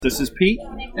This is Pete.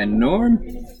 And Norm.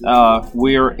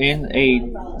 We're in a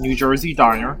New Jersey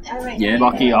diner. Yeah.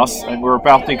 Lucky us. And we're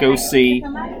about to go see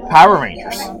Power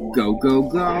Rangers. Go, go,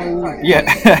 go.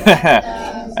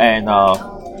 Yeah. And,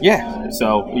 yeah.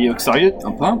 So, are you excited?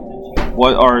 I'm pumped.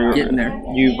 What are getting there?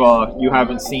 You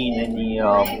haven't seen any.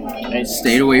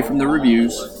 Stayed away from the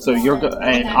reviews. So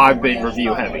and I've been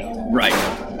review heavy. Right.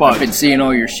 But I've been seeing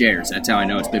all your shares. That's how I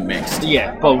know it's been mixed.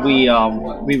 Yeah, but we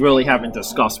really haven't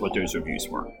discussed what those reviews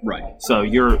were. Right. So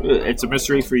it's a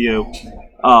mystery for you.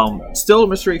 Still a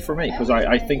mystery for me because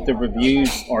I think the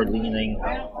reviews are leaning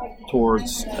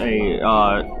towards a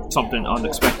something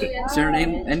unexpected. Is there an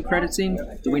end credit scene?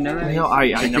 Do we know that?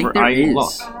 I think there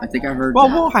is. I think I heard. Well,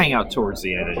 that. we'll hang out towards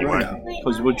the end anyway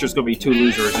because we're just gonna be two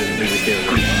losers in the movie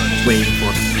theater waiting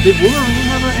for. Did Wolverine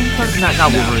have an end credit?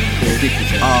 Not Wolverine.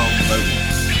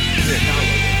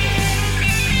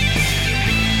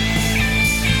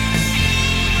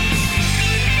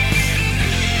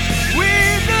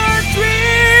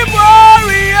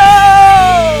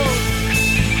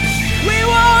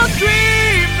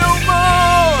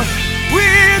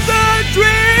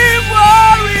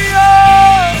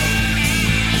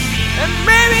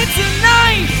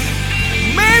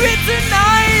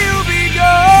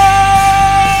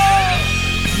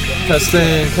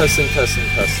 Testing.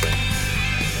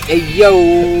 Hey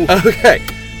yo. Okay.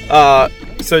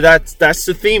 So that's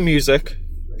the theme music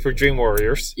for Dream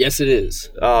Warriors. Yes, it is.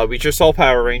 We just saw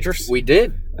Power Rangers. We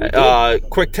did.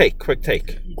 Quick take.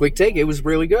 It was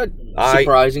really good.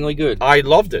 Surprisingly good. I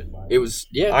loved it. It was,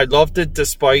 yeah. I loved it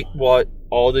despite what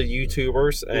all the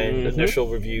YouTubers and initial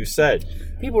reviews said.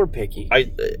 People are picky.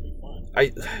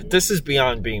 This is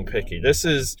beyond being picky.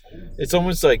 It's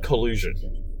almost like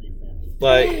collusion.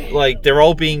 Like they're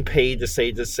all being paid to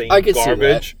say the same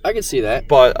garbage. I can see that.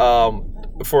 But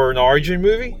for an origin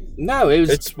movie,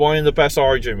 it's one of the best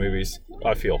origin movies,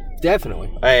 I feel.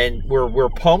 Definitely. And we're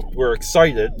pumped, we're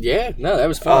excited. Yeah, no, that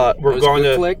was fun. We're going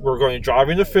to drive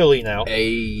into Philly now. Hey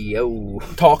yo.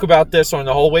 Talk about this on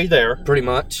the whole way there. Pretty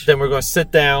much. Then we're going to sit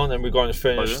down and we're going to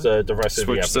finish the rest of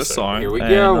the episode. Switch this on. Here we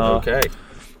go. Okay.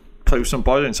 Play with some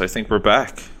buttons. I think we're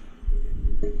back.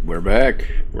 We're back.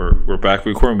 We're back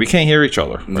recording. We can't hear each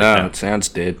other. No, it sounds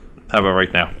dead. How about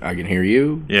right now? I can hear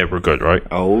you. Yeah, we're good, right?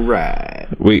 All right.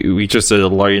 We just did a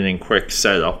lightning quick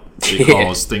setup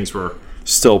because things were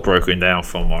still broken down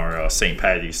from our St.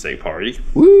 Paddy's Day party.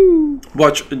 Woo!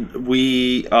 Which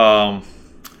we talked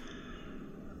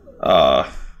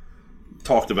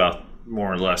about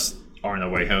more or less on our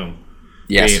way home.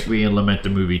 Yes. We didn't lament the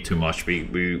movie too much. We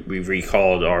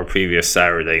recalled our previous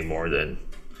Saturday more than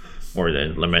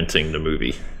lamenting the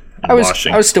movie. I was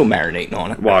still marinating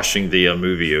on it. Washing the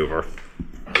movie over.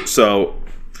 So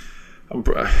I'm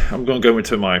going to go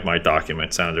into my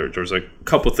documents. There's a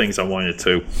couple things I wanted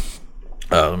to.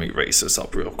 Let me erase this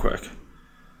up real quick.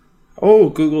 Oh,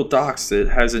 Google Docs, it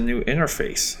has a new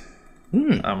interface.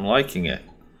 I'm liking it.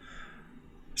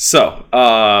 So,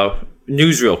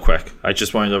 news real quick. I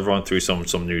just wanted to run through some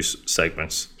news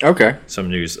segments. Okay. Some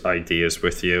news ideas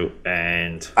with you,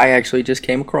 and I actually just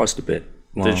came across a bit.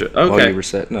 Did you? Okay. While you were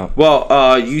setting up.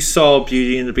 Well, you saw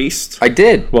Beauty and the Beast? I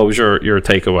did. What was your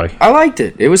takeaway? I liked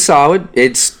it. It was solid.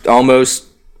 It's almost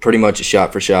pretty much a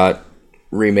shot-for-shot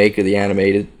remake of the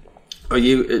animated. Are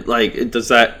you,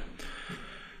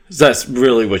 that's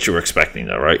really what you were expecting,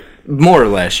 though, right? More or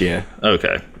less, yeah.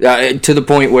 Okay. To the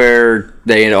point where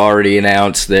they had already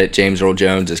announced that James Earl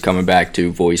Jones is coming back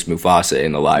to voice Mufasa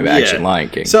in the live-action Lion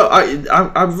King. So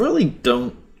I really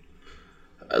don't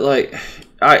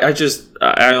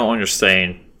I don't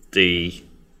understand the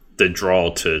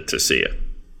draw to see it.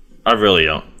 I really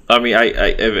don't. I mean,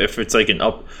 if it's like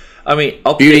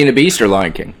Beauty and the Beast or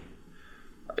Lion King?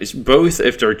 It's both.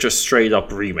 If they're just straight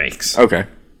up remakes, okay.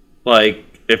 Like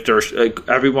if there's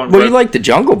everyone. Well, you like the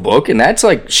Jungle Book, and that's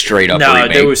like straight up. No,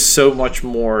 remake. There was so much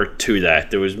more to that.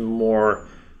 There was more.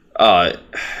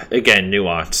 Again,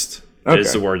 nuanced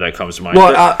is the word that comes to mind.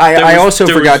 Well, I also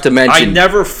forgot to mention. I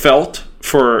never felt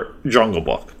for Jungle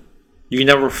Book. You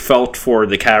never felt for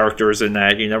the characters in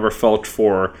that. You never felt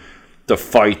for the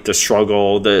fight, the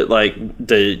struggle,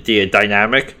 the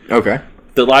dynamic. Okay.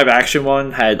 The live action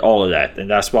one had all of that, and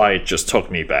that's why it just took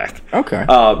me back. Okay.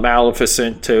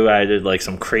 Maleficent too added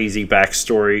some crazy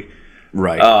backstory.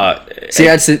 Right. See,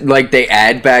 that's like they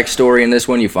add backstory in this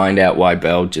one. You find out why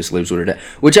Belle just lives with her dad,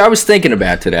 which I was thinking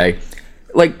about today.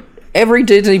 Like every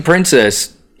Disney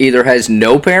princess either has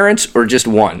no parents or just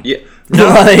one. Yeah.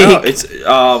 No,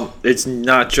 it's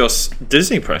not just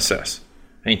Disney princess.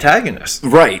 Antagonist.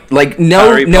 Right. Like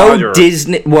no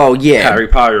Disney. Well, yeah. Harry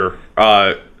Potter.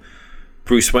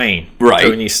 Bruce Wayne, Right.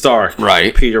 Tony Stark,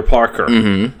 Right. Peter Parker.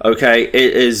 Okay,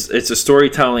 it's a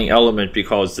storytelling element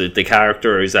because the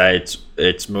character is at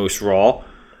its most raw,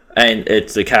 and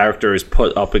the character is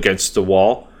put up against the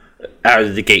wall out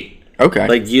of the gate. Okay.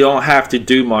 Like, you don't have to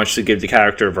do much to give the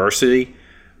character adversity,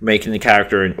 making the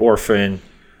character an orphan,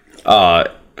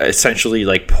 essentially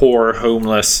like poor,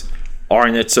 homeless,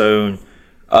 on its own.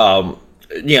 And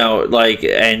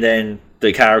then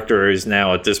the character is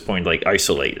now at this point like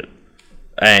isolated,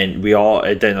 and we all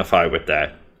identify with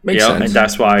that. Makes sense. And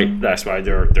that's why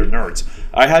they're nerds.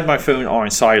 I had my phone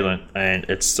on silent, and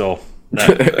it's still. No,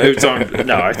 it was on.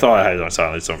 No, I thought I had it on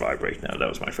silent. It's on vibrate now. That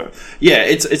was my phone. Yeah,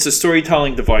 it's a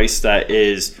storytelling device that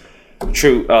is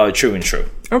true and true.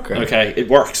 Okay, it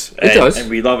works. It does, and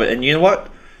we love it. And you know what?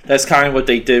 That's kind of what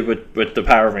they did with the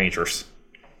Power Rangers.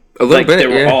 A little bit. They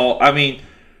were yeah. all. I mean,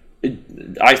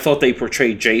 I thought they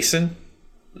portrayed Jason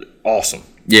awesome.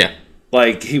 Yeah.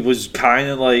 Like, he was kind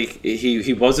of like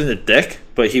he wasn't a dick,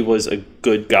 but he was a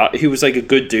good guy. He was like a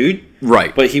good dude,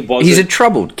 Right. But he wasn't. He's a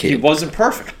troubled kid. He wasn't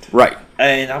perfect. Right.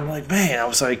 And I'm like, man, I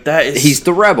was like, that is. He's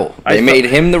the rebel. They made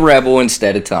him the rebel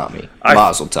instead of Tommy.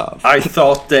 Mazel tov. I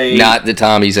thought they. Not that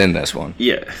Tommy's in this one.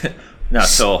 Yeah. Not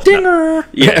so. Stinger. Oh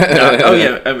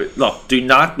yeah. I mean, look, do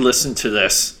not listen to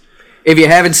this. If you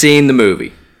haven't seen the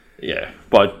movie. Yeah,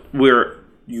 but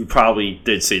you probably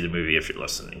did see the movie if you're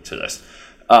listening to this.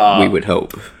 We would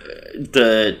hope.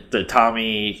 The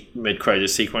Tommy mid-credit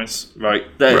sequence, right?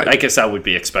 Right? I guess that would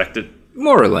be expected.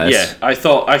 More or less. Yeah, I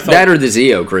thought that or the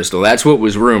Zeo crystal. That's what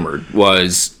was rumored.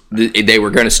 Was they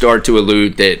were going to start to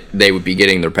allude that they would be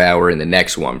getting their power in the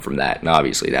next one from that, and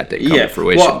obviously that didn't come to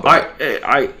fruition.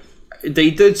 Well,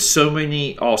 they did so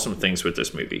many awesome things with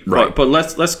this movie. Right. But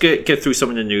let's get through some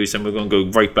of the news, and we're going to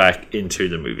go right back into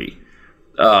the movie.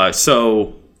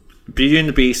 So, Beauty and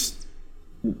the Beast.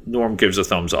 Norm gives a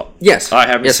thumbs up. Yes. I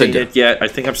haven't seen I it yet. I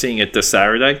think I'm seeing it this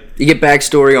Saturday. You get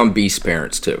backstory on Beast's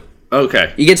parents, too.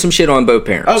 Okay. You get some shit on both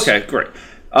parents. Okay, great.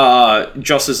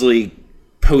 Justice League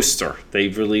poster.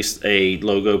 They've released a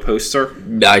logo poster.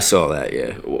 I saw that,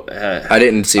 yeah. I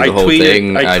didn't see the whole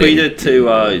thing. I tweeted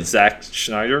to Zack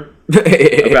Schneider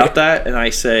about that, and I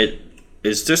said,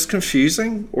 is this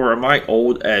confusing, or am I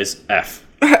old as F?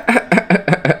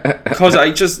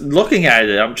 Because looking at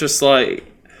it, I'm just like...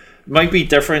 Might be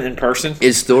different in person.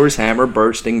 Is Thor's hammer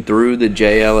bursting through the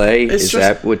JLA?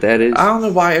 That what that is? I don't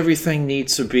know why everything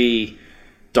needs to be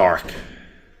dark.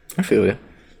 I feel you.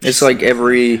 It's like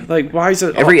why is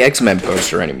it every X-Men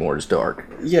poster anymore is dark.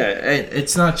 Yeah, and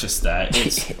it's not just that.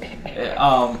 It's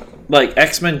like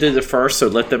X-Men did it first, so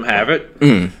let them have it.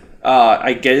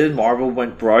 I get it. Marvel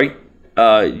went bright.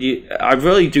 I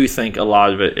really do think a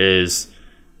lot of it is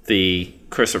the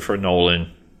Christopher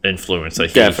Nolan influence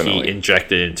that he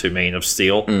injected into Man of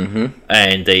Steel,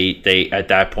 and they at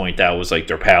that point that was like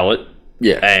their palette.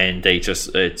 Yeah, and they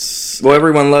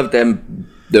everyone loved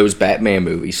those Batman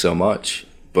movies so much,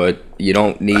 but you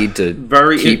don't need to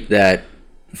keep that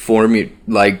formula.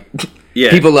 Like,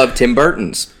 people love Tim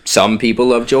Burton's, some people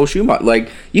love Joel Schumacher. Like,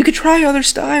 you could try other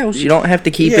styles. You don't have to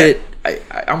keep it.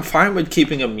 I'm fine with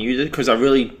keeping them muted because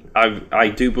I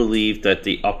do believe that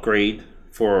the upgrade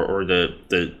or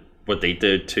the what they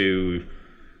did to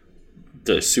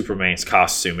the Superman's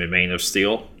costume in Man of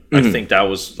Steel. I think that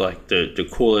was like the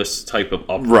coolest type of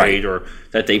upgrade or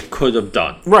that they could have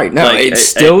done. Right. No, it's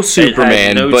still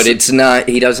Superman, but it's not.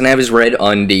 He doesn't have his red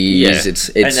undies. It's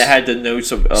and it had the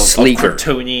notes of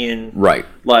Kryptonian. Right.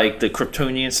 Like the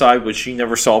Kryptonian side, which you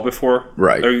never saw before.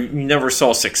 Right. Or you never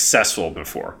saw successful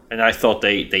before. And I thought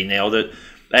they nailed it.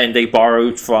 And they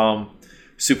borrowed from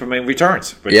Superman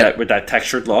Returns with that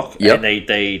textured look, and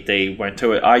they went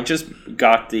to it. I just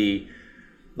got the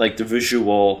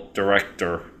visual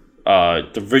director,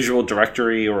 the visual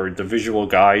directory or the visual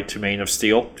guide to Man of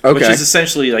Steel, which is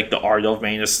essentially like the art of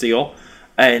Man of Steel,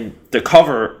 and the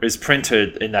cover is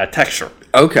printed in that texture.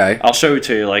 Okay, I'll show it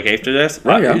to you like after this.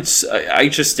 I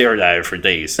just stared at it for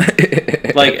days.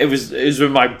 Like it was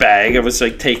in my bag. I was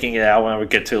like taking it out when I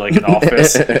would get to like an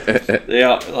office. Okay.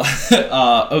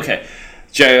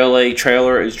 JLA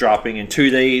trailer is dropping in 2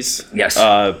 days. Yes.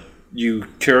 You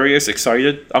curious,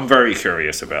 excited? I'm very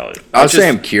curious about it. I'll say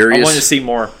I'm curious. I want to see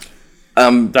more.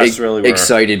 That's really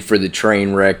excited for the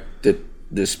train wreck that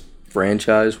this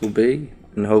franchise will be,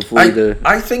 and hopefully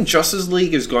I think Justice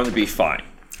League is going to be fine.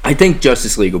 I think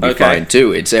Justice League will be fine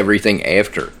too. It's everything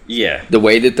after. Yeah. The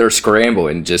way that they're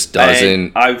scrambling just doesn't.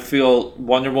 And I feel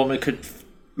Wonder Woman could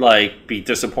be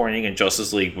disappointing, and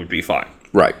Justice League would be fine.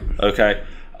 Right. Okay.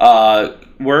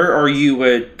 Where are you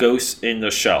with Ghost in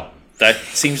the Shell? that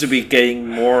seems to be getting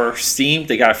more steam.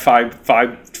 They got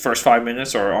first 5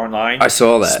 minutes are online. I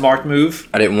saw that. Smart move.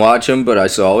 I didn't watch them, but I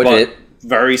saw it hit.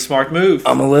 Very smart move.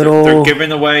 I'm a little... They're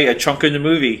giving away a chunk of the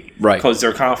movie. Right. Because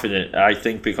they're confident. I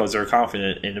think because they're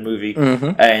confident in the movie.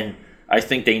 Mm-hmm. And I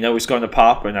think they know it's going to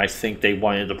pop, and I think they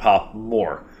wanted to pop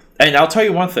more. And I'll tell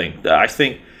you one thing. I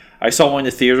think I saw one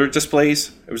of the theater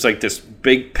displays. It was like this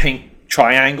big pink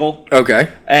triangle.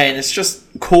 Okay. And it's just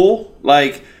cool.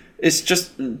 Like, it's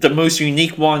just the most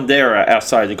unique one there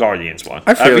outside the Guardians one.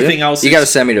 I feel Everything else you got to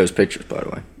send me those pictures, by the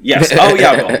way. Yes. Oh,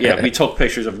 yeah. Well, yeah, we took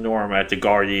pictures of Norm at the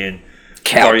Guardians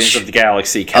of the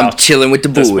Galaxy couch. I'm chilling with the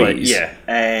boys. Display. Yeah,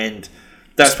 and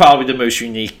that's probably the most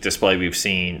unique display we've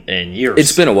seen in years.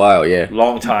 It's been a while, yeah.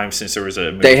 Long time since there was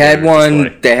a movie They had one.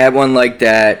 display. They had one like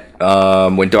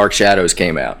that when Dark Shadows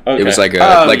came out. Okay. It was like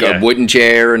yeah. a wooden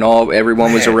chair, and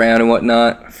everyone was around and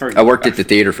whatnot. I worked at the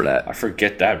theater for that. I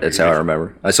forget that. That's how I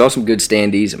remember. I saw some good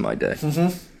standees in my day.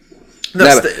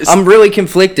 Mm-hmm. I'm really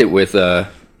conflicted with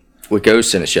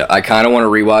Ghost in the Shell. I kind of want to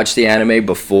rewatch the anime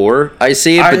before I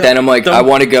see it, but then I'm like, I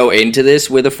want to go into this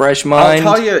with a fresh mind.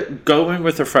 I'll tell you, go in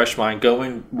with a fresh mind. Go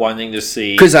in wanting to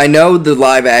see, because I know the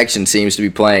live action seems to be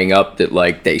playing up that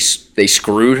like they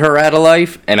screwed her out of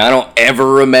life, and I don't ever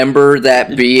remember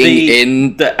that being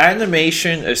in the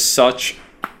animation is such.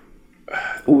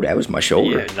 Ooh, that was my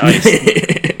shoulder. Yeah, nice.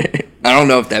 I don't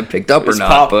know if that picked up or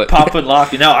not, but pop and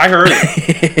lock. No, I heard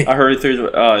it. I heard it through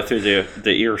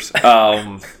the ears.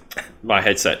 My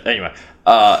headset. Anyway,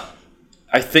 I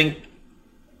think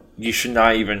you should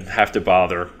not even have to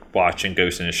bother watching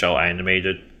Ghost in the Shell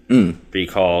animated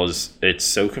because it's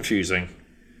so confusing.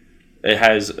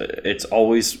 It's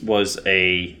always was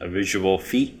a visual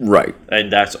feat, right?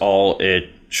 And that's all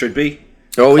it should be.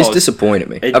 It always disappointed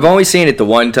me. I've only seen it the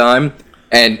one time,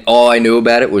 and all I knew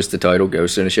about it was the title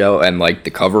Ghost in the Shell and like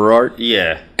the cover art.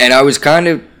 Yeah, and I was kind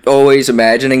of always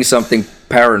imagining something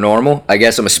paranormal. I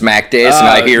guess I'm a smack ass and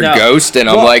I hear Ghost and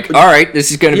I'm like, all right,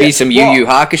 this is going to be some Yu Yu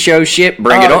Hakusho shit.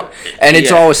 Bring it on. And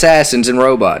it's all assassins and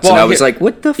robots. And I was like,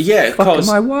 what the fuck am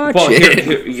I watching?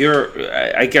 Well,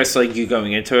 I guess like you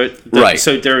going into it. Right.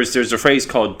 So there's a phrase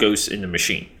called Ghost in the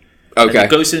Machine. Okay. And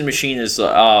the Ghost in the Machine is,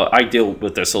 I deal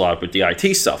with this a lot with the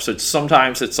IT stuff. So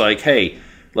sometimes it's like, hey,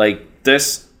 like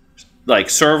this like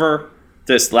server,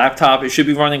 this laptop, it should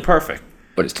be running perfect.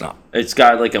 But it's not. It's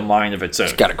got like a mind of its own.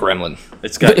 It's got a gremlin.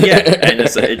 It's got and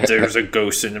there's a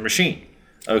ghost in the machine.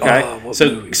 Okay,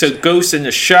 so Ghost in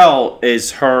the Shell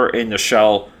is her in the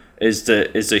shell is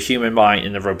the human mind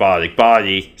in the robotic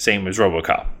body, same as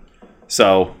RoboCop.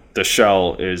 So the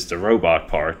shell is the robot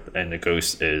part, and the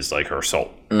ghost is like her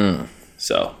soul.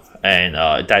 So and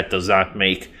that does not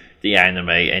make the anime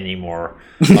any more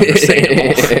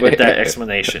understandable with that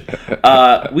explanation.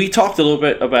 We talked a little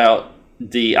bit about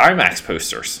the IMAX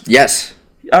posters. Yes.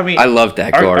 I mean, I love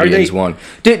that Guardians one.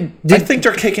 I think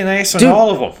they're kicking ass on all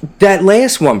of them. That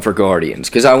last one for Guardians,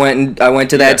 because I went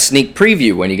to that sneak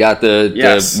preview when you got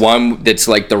the one that's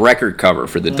like the record cover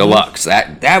for the deluxe.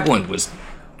 That one was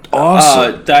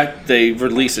awesome. That they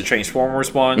released the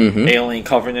Transformers one, Alien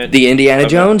Covenant, the Indiana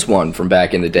Jones one from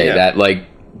back in the day. That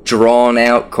like drawn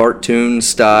out cartoon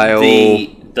style.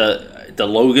 The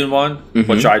Logan one,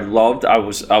 which I loved. I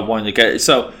wanted to get it.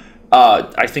 So.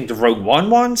 I think the Rogue One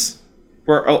ones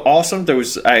were awesome. There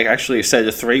was actually a set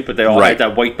of 3, but they all had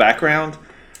that white background.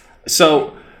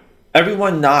 So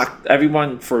everyone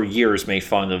for years made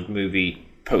fun of movie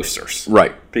posters,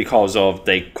 right? Because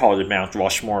they called it Mount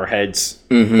Rushmore heads,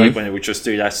 like when they would just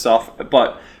do that stuff.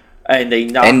 And they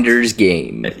knocked Ender's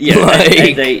Game, and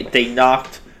they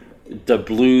knocked the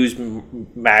blues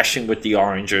mashing with the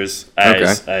oranges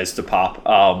as the pop.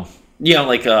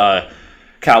 Like.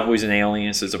 Cowboys and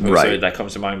Aliens is a poster that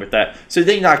comes to mind with that. So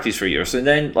they knocked these for years. And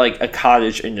then like a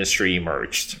cottage industry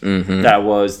emerged. That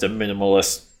was the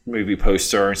minimalist movie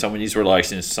poster, and some of these were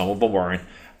licensed, some of them weren't.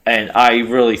 And I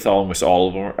really thought almost all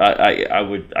of them.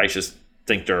 I just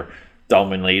think they're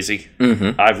dumb and lazy.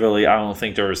 I don't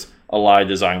think there's a lot of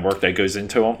design work that goes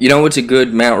into them. You know what's a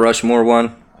good Mount Rushmore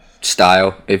one?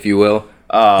 Style, if you will.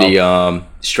 The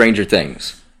Stranger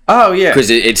Things. Oh, yeah. Because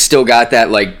it's still got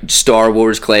that, like, Star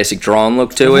Wars classic drawn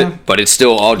look to it, but it's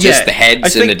still all just the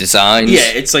heads and the designs. Yeah,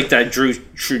 it's like that Drew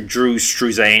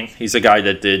Struzan. He's the guy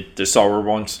that did the Star Wars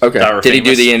ones. Okay. Did he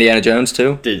do the Indiana Jones,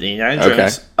 too? Did the Indiana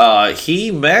Jones.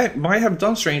 He might have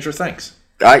done Stranger Things.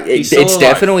 It's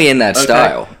definitely in that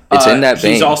style. It's in that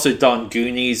vein. He's also done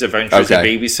Goonies, Adventures in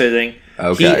Babysitting.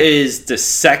 Okay. He is the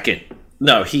second.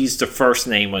 No, he's the first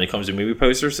name when it comes to movie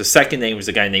posters. The second name is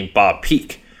a guy named Bob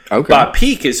Peake. Okay. Bob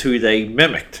Peake is who they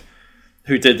mimicked,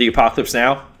 who did the Apocalypse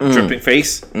Now, dripping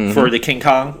face for the King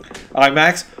Kong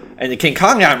IMAX. And the King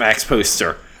Kong IMAX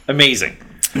poster Amazing.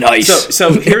 Nice.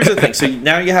 So here's the thing. So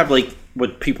now you have like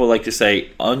what people like to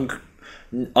say,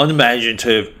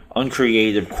 unimaginative,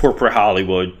 uncreative, corporate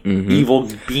Hollywood, evil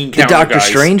bean counter the Doctor guys.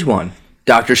 Strange one.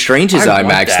 Doctor Strange's I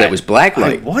want IMAX that was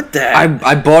blacklight. I want that.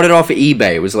 I bought it off of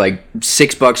eBay. It was like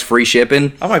 $6 free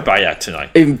shipping. I might buy that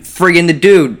tonight. And friggin' the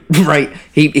dude, right?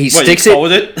 He sticks you it.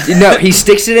 fold it? No, he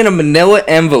sticks it in a manila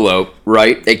envelope,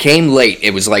 right? It came late.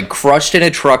 It was like crushed in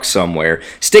a truck somewhere.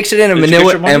 Sticks it in a Did you get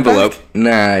manila your money envelope. back? Nah,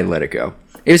 I let it go.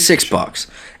 It was $6.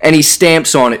 And he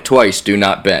stamps on it twice, do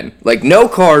not bend. Like no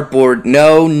cardboard,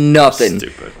 no nothing.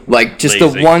 Stupid. Like just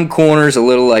Lazy. the one corner's a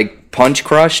little like punch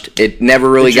crushed. It never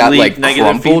really Did you got leave like negative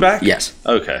crumpled. feedback? Yes.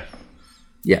 Okay.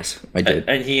 Yes, I did.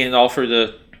 And he didn't offer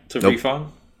to Nope.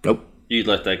 refund? Nope. You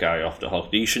let that guy off the hook.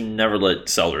 You should never let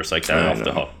sellers like that I off the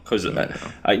know. hook. Because,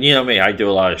 you know me, I do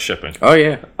a lot of shipping. Oh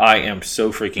yeah. I am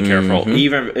so freaking careful.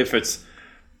 Even if it's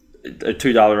a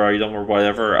 $2 item or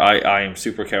whatever, I am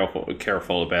super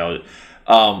careful about it.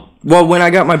 Well, when I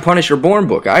got my Punisher Born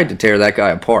book, I had to tear that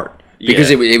guy apart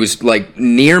because Yeah. it was like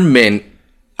near mint.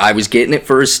 I was getting it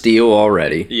for a steal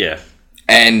already, Yeah.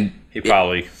 and He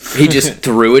probably... he just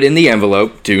threw it in the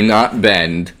envelope. Do not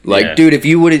bend. Like, Yeah. dude, if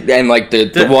you would have, and like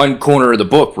the one corner of the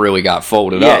book really got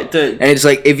folded up, and it's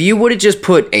like if you would have just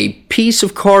put a piece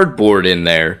of cardboard in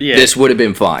there, this would have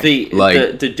been fine.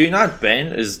 The do not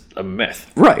bend is a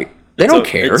myth. Right. They don't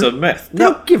care. It's a myth. They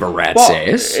don't give a rat's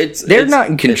ass. They're not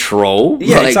in control.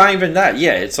 Yeah, it's not even that.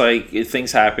 Yeah, it's like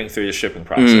things happening through the shipping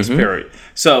process, period.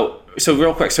 So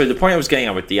real quick, so the point I was getting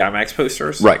at with the IMAX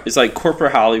posters is like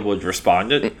corporate Hollywood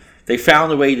responded. They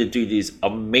found a way to do these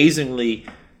amazingly,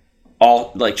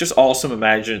 just awesome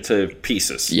imaginative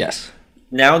pieces. Yes.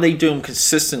 Now they do them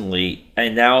consistently,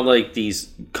 and now like these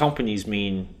companies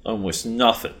mean almost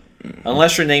nothing.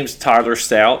 Unless your name's Tyler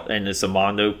Stout and it's a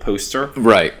Mondo poster.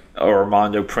 Right. Or a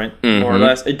Mondo print, more or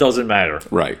less, it doesn't matter.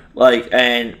 Right. Like,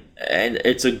 and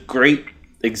it's a great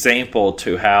example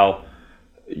to how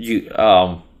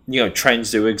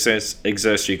trends do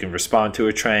exist. You can respond to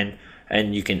a trend,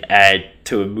 and you can add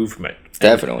to a movement.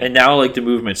 Definitely. And now, like, the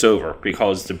movement's over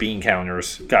because the bean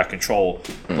counters got control,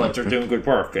 but they're doing good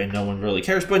work, and no one really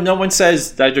cares. But no one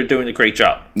says that they're doing a great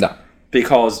job. No.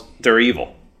 Because they're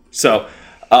evil. So,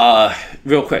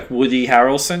 real quick, Woody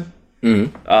Harrelson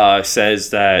says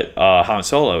that Han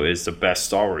Solo is the best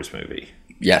Star Wars movie.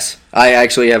 Yes. I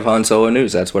actually have Han Solo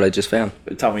news. That's what I just found.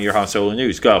 Tell me your Han Solo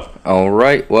news. Go. All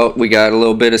right. Well, we got a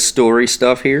little bit of story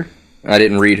stuff here. I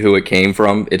didn't read who it came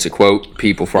from. It's a quote.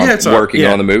 People from working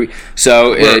on the movie.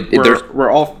 So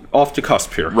we're off the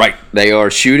cusp here. Right. They are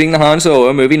shooting the Han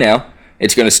Solo movie now.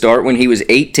 It's going to start when he was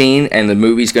 18, and the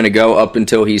movie's going to go up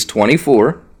until he's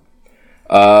 24.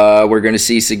 We're going to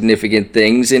see significant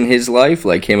things in his life,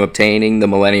 like him obtaining the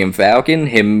Millennium Falcon,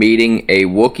 him meeting a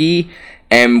Wookiee,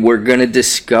 and we're going to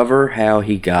discover how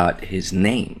he got his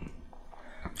name.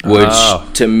 Which,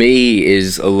 to me,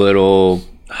 is a little...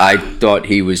 I thought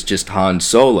he was just Han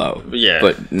Solo. Yeah.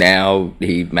 But now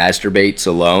he masturbates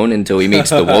alone until he meets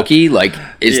the Wookiee. Like,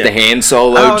 is the Han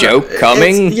Solo joke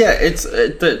coming? It's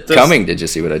coming. Did you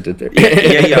see what I did there?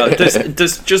 Yeah.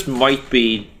 This just might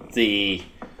be the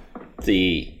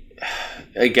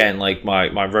again, like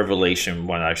my revelation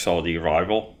when I saw The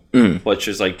Arrival, which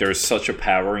is like there's such a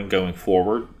power in going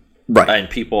forward, right? And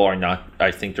people are not.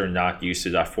 I think they're not used to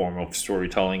that form of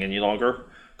storytelling any longer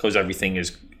because everything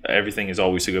is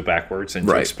always to go backwards and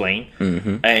to explain.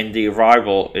 And The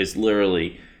Arrival is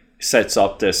literally sets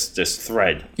up this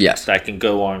thread that can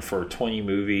go on for 20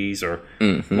 movies or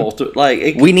multiple.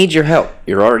 Like we need your help.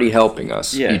 You're already helping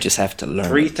us. You just have to learn.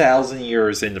 3,000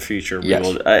 years in the future, we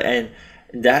will, and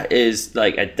that is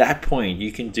like at that point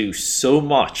you can do so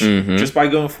much just by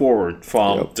going forward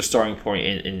from the starting point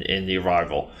in The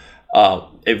Arrival.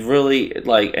 It really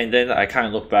like, and then I kind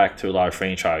of look back to a lot of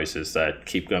franchises that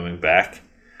keep going back.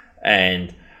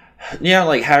 And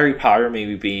like Harry Potter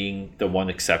maybe being the one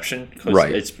exception because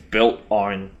it's built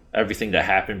on everything that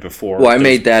happened before. Well, I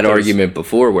made that argument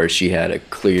before where she had a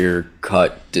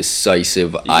clear-cut,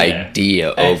 decisive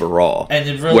idea overall. And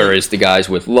it really, whereas the guys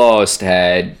with Lost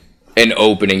had an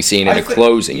opening scene and a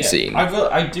closing scene.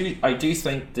 I do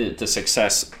think the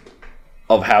success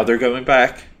of how they're going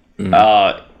back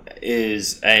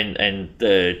is and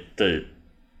the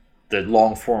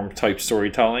long form type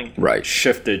storytelling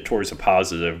shifted towards a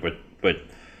positive with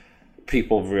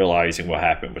people realizing what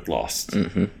happened with Lost.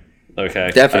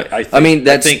 Okay, definitely. I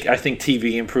think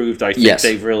TV improved. I think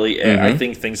they've really. I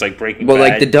think things like Breaking Bad. Well,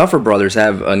 like the Duffer Brothers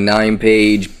have a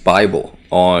 9-page Bible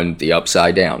on the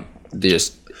Upside Down.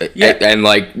 Just Yeah. And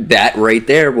like that right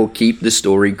there will keep the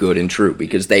story good and true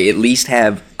because they at least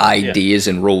have ideas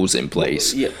and rules in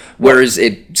place. Yeah. Whereas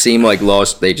it seemed like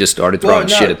Lost, they just started throwing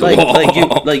shit at the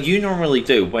wall. Like you normally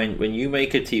do. When you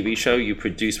make a TV show, you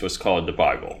produce what's called the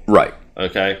Bible. Right.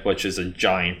 Okay, which is a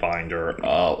giant binder,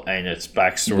 and it's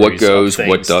backstories. What goes,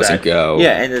 what doesn't go.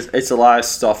 Yeah, and it's a lot of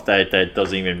stuff that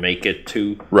doesn't even make it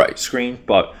to screen.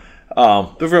 But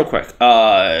real quick,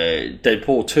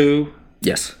 Deadpool 2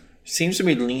 Yes. seems to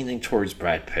be leaning towards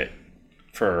Brad Pitt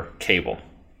for Cable.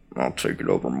 I'll take it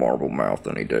over Marble Mouth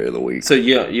any day of the week. So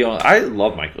I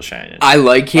love Michael Shannon. I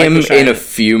like him in a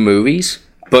few movies.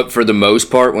 But for the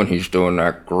most part, when he's doing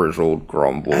that grizzled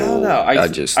grumble, I don't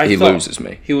know. He loses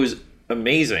me. He was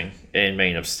amazing in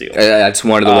Man of Steel. That's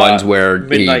one of the ones where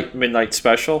Midnight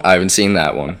Special. I haven't seen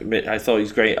that one. I thought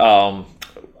he's great.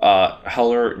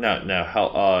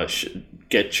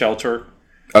 Get Shelter.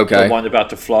 Okay. The one about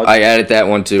the flood. I added that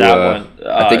one to. That one.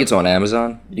 I think it's on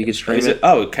Amazon. You can stream it.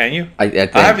 Oh, can you? I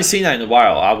think. I haven't seen that in a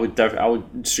while. I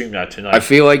would stream that tonight. I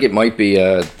feel like it might be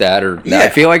that or. Yeah, I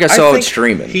feel like I saw it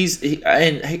streaming.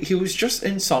 He was just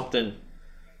in something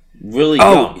really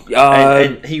young.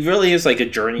 And he really is like a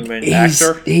journeyman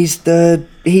actor. He's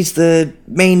the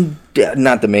main,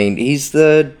 not the main. He's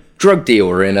the drug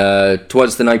dealer in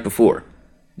 'Twas the Night Before.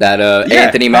 That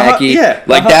Anthony Mackie,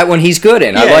 that one he's good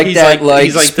in. I like that,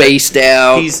 he's like spaced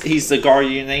out. He's the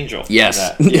guardian angel.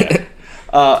 Yes, yeah.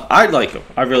 I like him.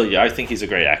 I really do. I think he's a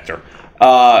great actor.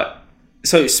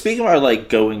 So speaking about like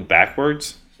going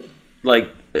backwards,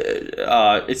 and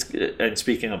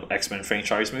speaking of X-Men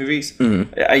franchise movies,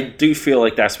 I do feel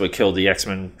like that's what killed the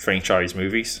X-Men franchise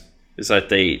movies. Is that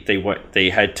they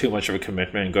had too much of a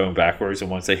commitment in going backwards, and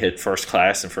once they hit First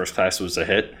Class, and First Class was a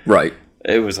hit, right?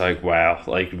 It was like, wow,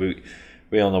 like we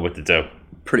don't know what to do.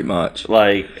 Pretty much.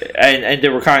 Like, and they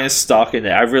were kind of stuck in it.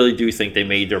 I really do think they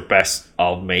made their best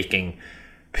of making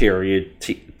period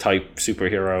type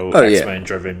superhero, X-Men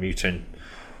driven mutant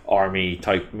army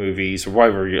type movies, or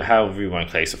however you want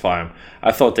to classify them.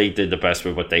 I thought they did the best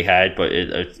with what they had, but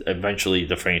eventually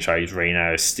the franchise ran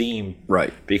out of steam,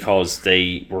 right? Because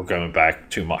they were going back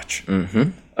too much.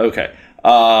 Mm-hmm. Okay.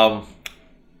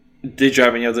 Did you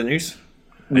have any other news?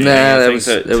 That was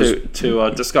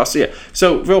to discuss. Yeah.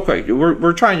 So real quick,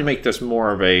 we're trying to make this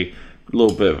more of a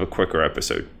little bit of a quicker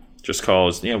episode, just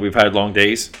cause we've had long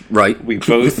days. Right. We've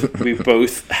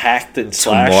both hacked and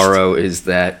slashed. Tomorrow is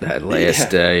that last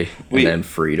day, and then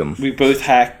freedom. We both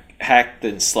hacked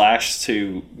and slashed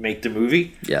to make the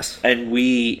movie. Yes. And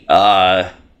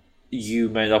you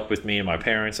met up with me and my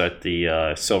parents at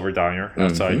the Silver Diner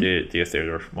outside the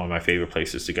theater, one of my favorite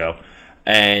places to go.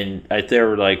 And they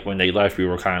were like, when they left, we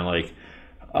were kind of like,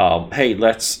 hey,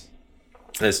 let's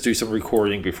do some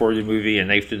recording before the movie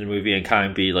and after the movie, and kind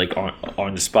of be like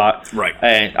on the spot. Right.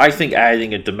 And I think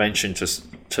adding a dimension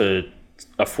to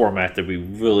a format that we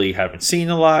really haven't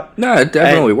seen a lot. No, it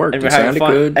definitely worked. It sounded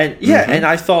good. And and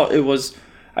I thought it was.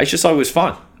 I just thought it was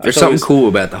fun. There's something cool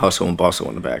about the hustle and bustle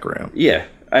in the background. Yeah,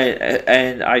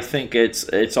 and I think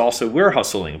it's also we're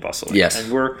hustling and bustling. Yes,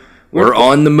 and we're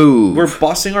on the move. We're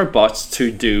busting our butts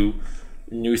to do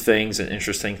new things and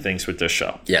interesting things with this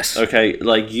show. Yes. Okay,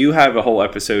 like you have a whole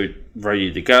episode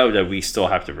ready to go that we still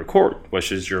have to record,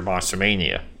 which is your Monster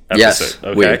Mania episode. Yes.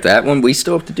 Okay. With that one, we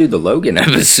still have to do the Logan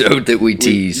episode that we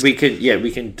teased. We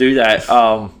can do that.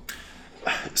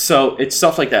 So it's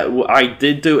stuff like that. I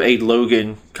did do a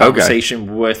Logan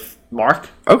conversation with Mark.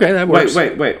 Okay, that works.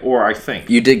 Wait. Or I think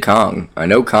you did Kong. I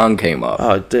know Kong came up.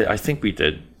 I think we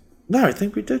did. No, I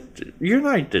think we did. You and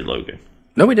I did Logan.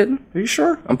 No, we didn't. Are you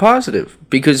sure? I'm positive.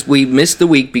 Because we missed the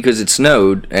week because it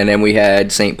snowed, and then we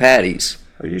had St. Patty's.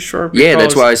 Are you sure? Yeah,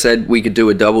 that's why I said we could do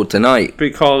a double tonight.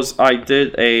 Because I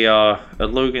did a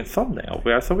Logan thumbnail.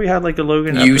 I thought we had like a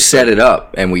Logan episode. You set it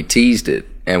up, and we teased it,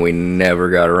 and we never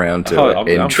got around to it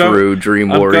in true Dream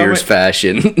Warriors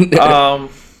fashion.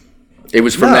 It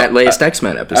was from that last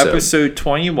X-Men episode. Episode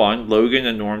 21, Logan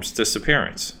and Norm's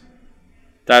disappearance.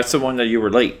 That's the one that you were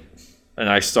late. And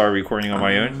I started recording on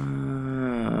my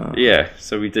own. Yeah,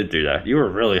 so we did do that. You were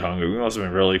really hungry. We must have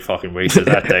been really fucking wasted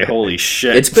that day. Holy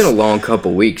shit. It's been a long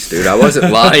couple weeks, dude. I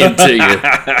wasn't lying to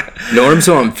you. Norm's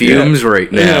on fumes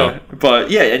right now. Yeah.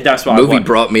 But yeah, and that's why the movie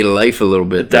brought me to life a little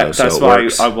bit, though. That's why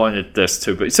I wanted this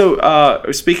too. But so,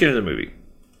 speaking of the movie,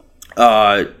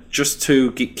 just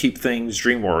to keep things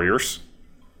Dream Warriors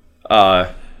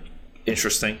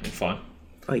interesting and fun,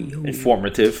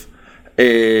 informative,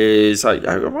 is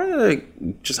I wanted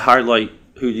to just highlight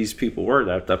who these people were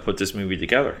that put this movie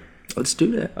together. Let's do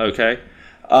that. Okay.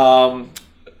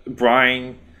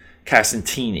 Brian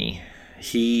Casentini,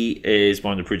 he is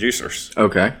one of the producers.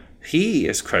 Okay. He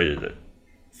is credited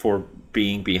for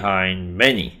being behind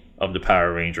many of the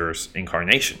Power Rangers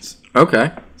incarnations.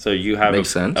 Okay. So you have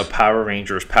a Power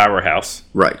Rangers powerhouse.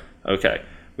 Right. Okay.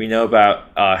 We know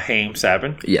about Haim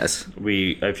Sabin. Yes.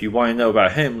 If you want to know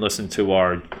about him, listen to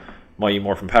our Mighty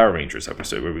Morphin Power Rangers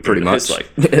episode where we pretty much his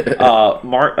life.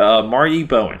 Marty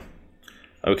Bowen.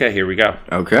 Okay, here we go.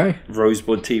 Okay.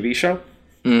 Rosebud TV show.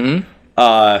 Mm-hmm.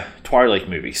 Twilight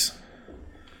movies.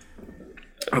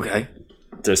 Okay.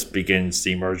 This begins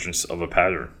the emergence of a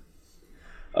pattern.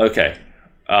 Okay.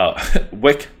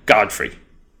 Wick Godfrey.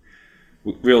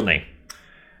 Real name.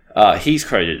 He's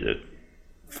credited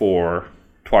for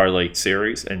Twilight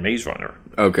series and Maze Runner.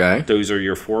 Okay. Those are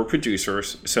your 4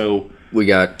 producers. So we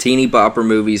got teeny bopper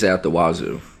movies out the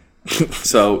wazoo.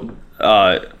 So,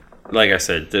 like I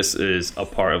said, this is a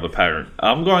part of a pattern.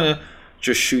 I'm going to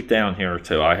just shoot down here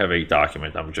too. I have a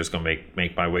document I'm just going to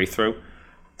make my way through.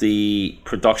 The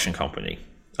production company.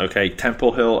 Okay,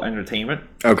 Temple Hill Entertainment.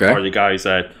 Okay. Are the guys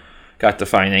that got the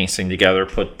financing together,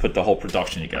 put the whole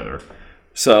production together.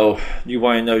 So, you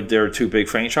want to know their 2 big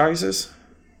franchises?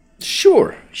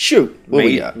 Sure. Shoot. What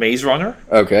we got? Maze Runner.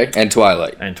 Okay. And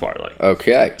Twilight.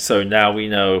 Okay. So now we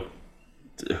know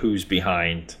who's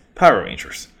behind Power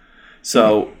Rangers.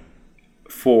 So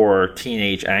for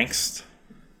teenage angst,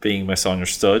 being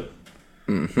misunderstood,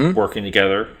 working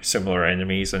together, similar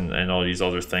enemies, and all these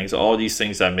other things, all these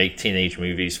things that make teenage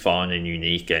movies fun and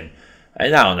unique, and I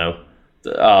don't know,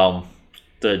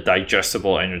 the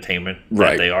digestible entertainment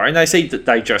that they are. And I say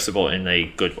digestible in a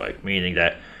good way, meaning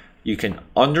that you can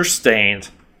understand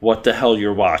what the hell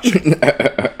you're watching.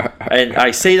 And I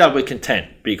say that with content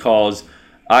because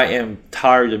I am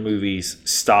tired of movies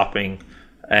stopping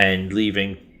and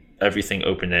leaving everything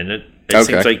open-ended. It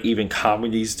seems like even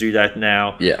comedies do that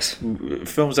now. Yes.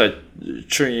 Films that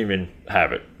shouldn't even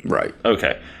have it. Right.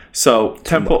 Okay. So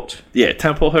Temple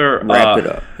Hill. Wrap it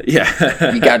up.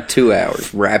 Yeah. You got 2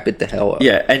 hours. Wrap it the hell up.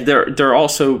 Yeah, and they're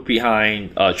also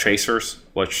behind Tracers,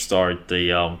 which starred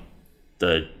the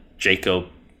Jacob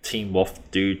Teen Wolf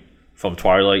dude from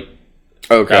Twilight.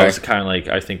 Okay. That was kind of like,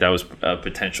 I think that was a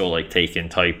potential like Taken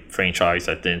type franchise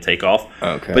that didn't take off.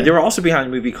 Okay. But they were also behind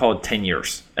a movie called 10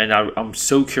 Years. And I'm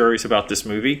so curious about this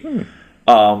movie.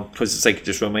 Because it's like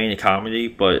this romantic comedy,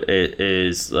 but it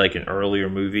is like an earlier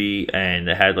movie and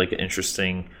it had like an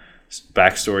interesting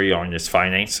backstory on its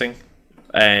financing.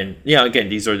 And, again,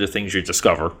 these are the things you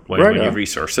discover when you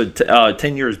research. So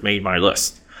 10 Years made my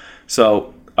list.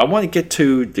 So I want to get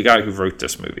to the guy who wrote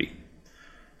this movie.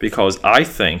 Because I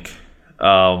think,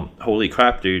 holy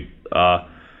crap, dude,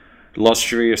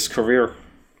 illustrious career.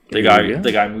 The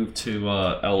guy moved to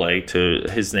L.A.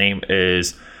 His name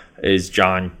is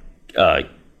John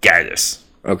Gaddis.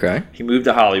 Okay. He moved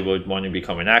to Hollywood, wanted to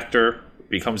become an actor,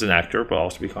 becomes an actor, but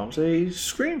also becomes a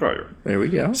screenwriter. There we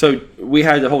go. So we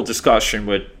had the whole discussion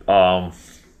with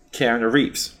Keanu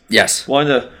Reeves. Yes. One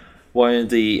of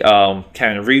the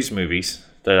Keanu Reeves movies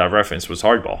that I referenced was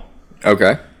Hardball.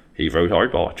 Okay. He wrote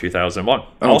Hardball in 2001.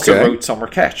 Also wrote Summer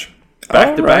Catch.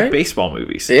 Back-to-back baseball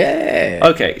movies. Yeah.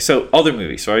 Okay, so other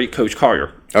movies, right? Coach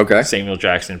Carter. Okay. Samuel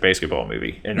Jackson basketball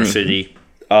movie. Inner City.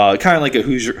 Kind of like a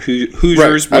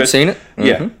Hoosiers. Right. I've seen it.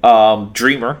 Yeah.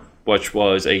 Dreamer, which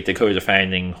was a Dakota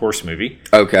Fanning horse movie.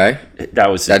 Okay.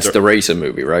 That's the racing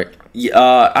movie, right?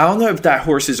 Yeah. I don't know if that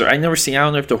horse is. I don't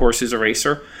know if the horse is a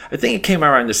racer. I think it came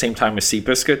out around the same time as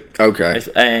Seabiscuit. Okay.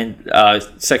 And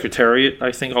Secretariat,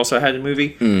 I think, also had a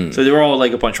movie. So they were all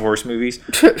like a bunch of horse movies.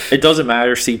 It doesn't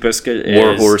matter. Seabiscuit is...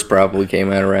 War Horse probably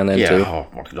came out around then, too. Yeah,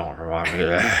 don't remind me of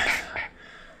that.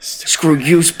 Screw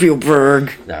you,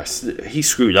 Spielberg. No, he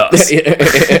screwed us.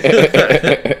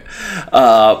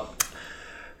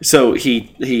 So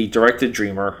he directed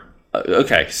Dreamer.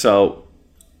 Okay, so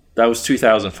that was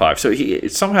 2005. So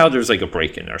somehow there's like a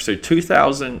break in there. So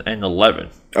 2011.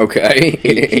 Okay.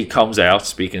 he comes out,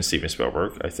 speaking of Steven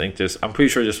Spielberg. I'm pretty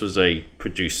sure this was a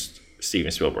produced Steven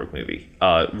Spielberg movie.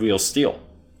 Real Steel.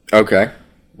 Okay.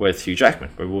 With Hugh Jackman,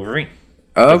 with Wolverine.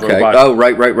 Okay. Oh,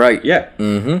 right. Yeah.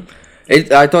 Mm-hmm.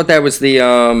 I thought that was the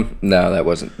no, that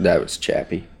wasn't. That was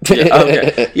Chappie.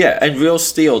 Okay. Yeah, and Real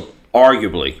Steel,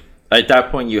 arguably, at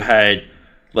that point you had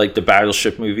like the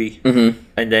Battleship movie,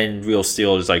 and then Real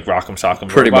Steel is like Rock'em Sock'em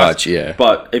Robots. Pretty much, yeah.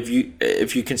 But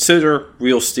if you consider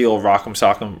Real Steel Rock'em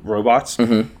Sock'em Robots,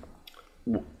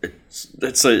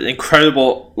 it's an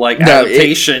incredible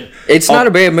adaptation. It's not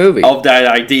a bad movie of that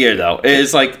idea, though.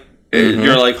 It's like.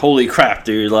 You're like, holy crap,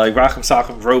 dude! Like, Rock'em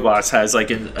Sock'em Robots has like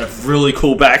a really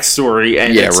cool backstory,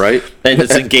 and and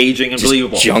it's engaging and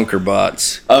believable. Junker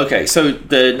bots. Okay, so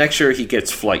the next year he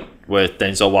gets Flight with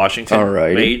Denzel Washington. All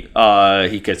right,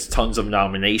 he gets tons of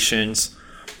nominations,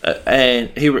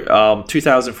 and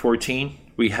 2014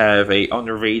 we have a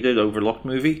underrated, overlooked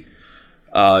movie,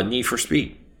 Need for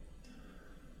Speed.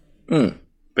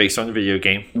 Based on the video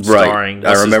game. Right. Starring,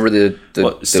 I remember the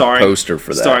poster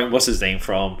for that. Starring, what's his name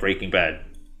from Breaking Bad?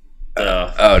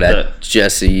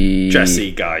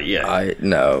 Jesse guy, yeah.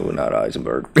 No, not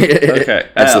Eisenberg. Okay.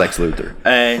 That's Lex Luthor.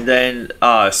 And then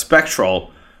Spectral,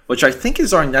 which I think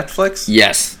is on Netflix.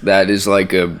 Yes, that is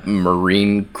like a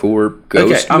Marine Corps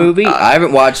ghost movie. I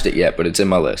haven't watched it yet, but it's in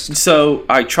my list. So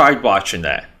I tried watching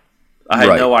that. I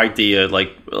had no idea.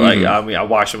 I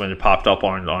watched it when it popped up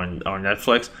on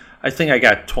Netflix. I think I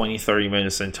got 20, 30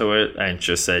 minutes into it and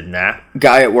just said, nah.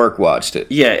 Guy at work watched it.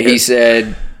 Yeah. He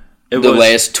said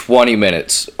last 20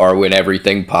 minutes are when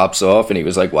everything pops off, and he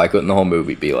was like, why couldn't the whole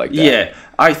movie be like that? Yeah.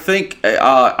 I think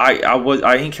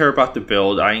I didn't care about the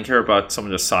build. I didn't care about some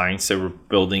of the science they were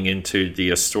building into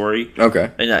the story. Okay.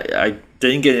 And I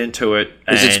didn't get into it.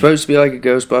 Is it supposed to be like a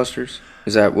Ghostbusters?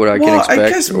 Is that what I can expect? I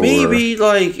guess maybe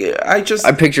I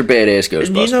picture badass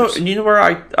Ghostbusters. You know where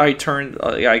I turned?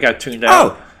 I got tuned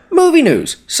out. Oh, movie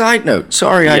news. Side note.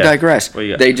 Sorry, I digress.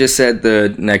 Well, they just said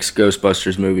the next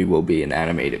Ghostbusters movie will be an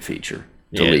animated feature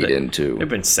to lead into. They've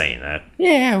been saying that.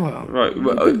 Yeah, well.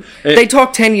 Right. They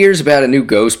talked 10 years about a new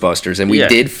Ghostbusters, and we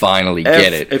did finally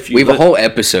get it. We have a whole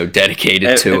episode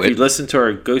dedicated to it. If you listen to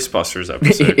our Ghostbusters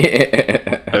episode,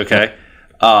 okay,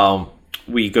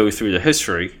 we go through the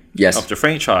history of the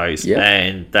franchise,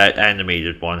 and that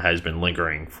animated one has been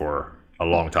lingering for a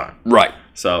long time. Right.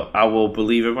 So I will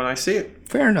believe it when I see it.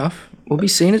 Fair enough. We'll be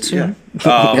seeing it soon.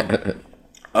 Yeah.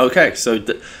 Okay, so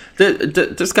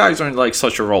this guy's on like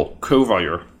such a role.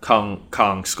 Co-writer,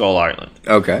 Kong Skull Island.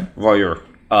 Okay. Writer,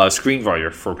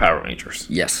 screenwriter for Power Rangers.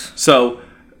 Yes. So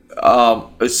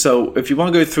if you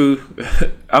want to go through,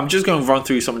 I'm just going to run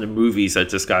through some of the movies that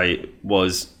this guy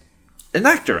was an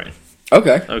actor in.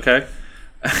 Okay. Okay.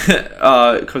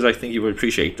 Because I think you would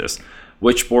appreciate this.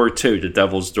 Witchboard 2, The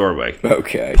Devil's Doorway.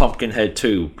 Okay. Pumpkinhead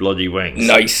 2, Bloody Wings.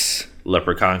 Nice.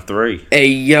 Leprechaun 3. Hey,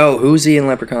 yo, who's he in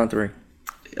Leprechaun 3?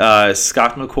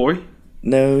 Scott McCoy.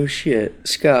 No shit.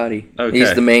 Scotty. Okay.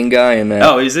 He's the main guy in that.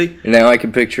 Oh, is he? Now I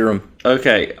can picture him.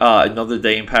 Okay. Another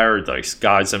Day in Paradise,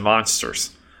 Gods and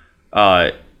Monsters.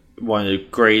 One of the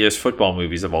greatest football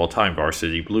movies of all time,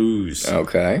 Varsity Blues.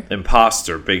 Okay.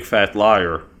 Imposter, Big Fat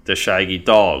Liar, The Shaggy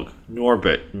Dog,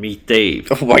 Norbit, Meet Dave.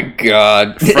 Oh my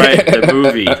god. Fred, the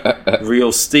movie.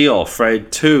 Real Steel,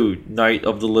 Fred 2, Night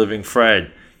of the Living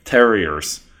Fred,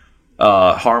 Terriers,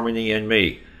 Harmony and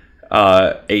Me,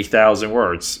 8,000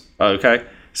 Words. Okay?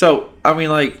 So, I mean,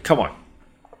 like, come on.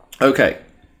 Okay.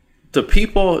 The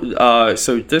people,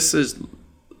 so this is,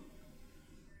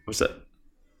 what's that?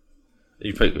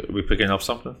 Are we picking up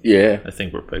something? Yeah. I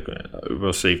think we're picking it.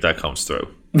 We'll see if that comes through.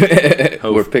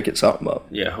 We're picking something up.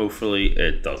 Yeah, hopefully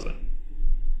it doesn't.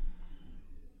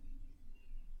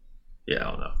 Yeah,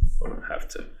 I don't know.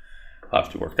 I'll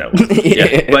have to work that one.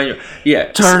 Yeah. But anyway,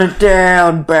 yeah. Turn it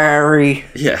down, Barry.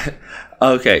 Yeah.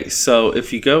 Okay, so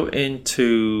if you go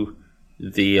into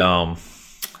the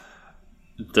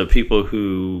people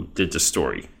who did the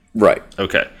story. Right.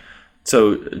 Okay.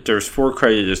 So there's 4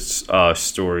 credited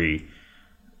story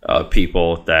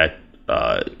people that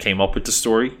came up with the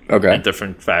story in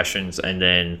different fashions, and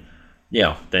then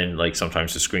like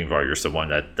sometimes the screenwriter is the one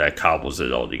that cobbles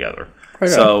it all together. Right.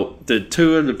 So the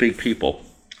 2 of the big people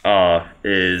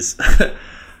is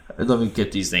let me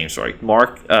get these names right: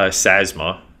 Mark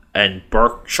Sasma and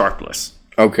Burke Sharpless.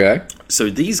 Okay. So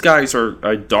these guys are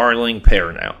a darling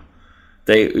pair now.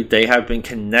 They have been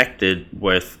connected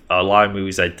with a lot of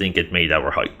movies I didn't get made that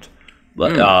were hyped.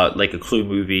 Like a Clue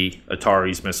movie,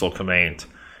 Atari's Missile Command.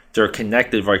 They're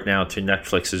connected right now to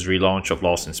Netflix's relaunch of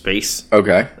Lost in Space.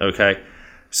 Okay.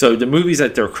 So the movies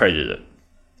that they're credited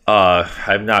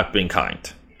have not been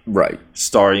kind. Right.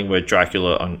 Starting with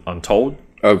Dracula Untold.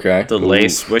 Okay. The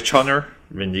Last Witch Hunter,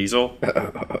 Vin Diesel.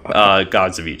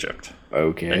 Gods of Egypt.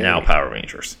 Okay. And now Power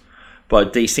Rangers.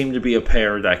 But they seem to be a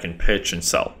pair that can pitch and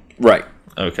sell. Right.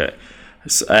 Okay.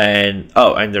 And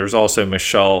there's also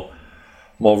Michelle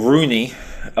Mulrooney.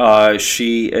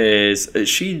 She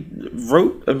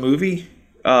wrote a movie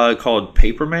called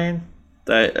Paperman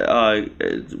that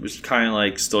was kind of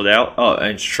like stood out. Oh,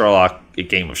 and Sherlock: A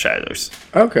Game of Shadows.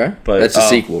 Okay, but that's a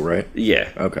sequel, right?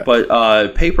 Yeah. Okay. But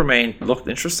Paperman looked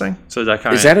interesting, so that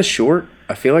kind of is that a short?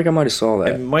 I feel like I might have saw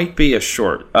that. It might be a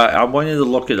short. I wanted to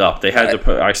look it up. They had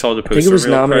I saw the poster. I think it was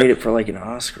nominated for like an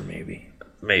Oscar, maybe.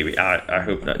 Maybe. I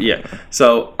hope not. Yeah.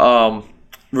 So,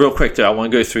 real quick, though, I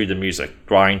want to go through the music.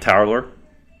 Brian Towler.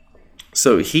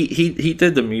 So, he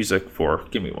did the music for...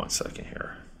 Give me 1 second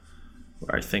here.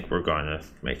 I think we're going to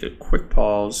make a quick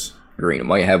pause. Green. It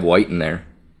might have white in there,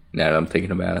 now that I'm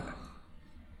thinking about it.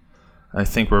 I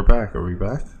think we're back. Are we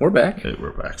back? We're back. Yeah,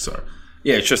 we're back. Sorry.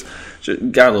 Yeah, it's just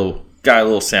got a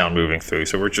little sound moving through,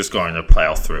 so we're just going to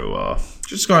plow through.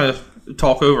 Just going to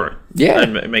talk over it. Yeah,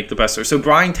 and make the best of it. So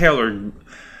Brian Taylor,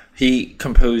 he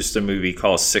composed a movie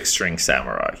called Six String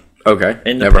Samurai. Okay,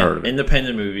 never heard of it.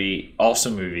 Independent movie,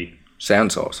 awesome movie.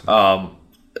 Sounds awesome.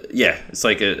 Yeah, it's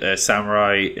like a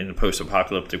samurai in a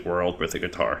post-apocalyptic world with a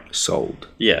guitar. Sold.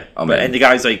 Yeah, and the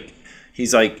guy's like.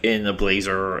 He's like in a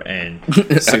blazer and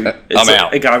suit. I'm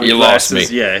out. A guy with you glasses.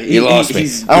 lost me. Yeah, you lost me.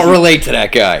 I don't relate to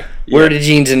that guy. Yeah. Wear the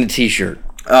jeans and the t-shirt.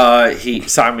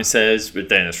 Simon Says with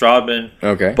Dennis Rodman.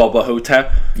 Okay. Bubba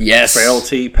Hotep. Yes.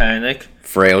 Frailty, Panic.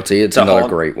 Frailty. It's another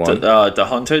great one. The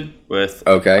Hunted with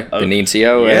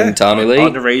Benicio and Tommy Lee.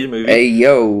 Underrated movie. Hey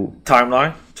yo.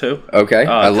 Timeline too. Okay.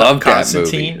 I love that movie.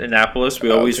 Constantine, Annapolis. We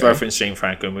always reference Jane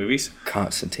Franco movies.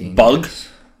 Constantine. Bug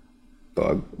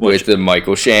with the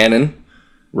Michael Shannon.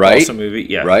 Right, awesome movie,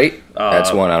 yeah. Right,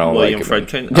 that's one I don't William like.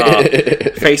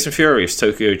 Friedkin, Fast and Furious,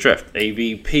 Tokyo Drift,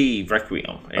 AVP,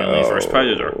 Requiem, Alien vs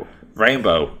Predator,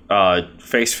 Rainbow,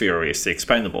 Fast Furious, The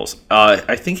Expendables.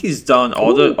 I think he's done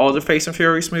all the Fast and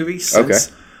Furious movies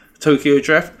since Tokyo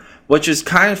Drift, which is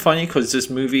kind of funny because this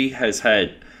movie has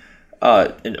had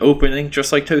an opening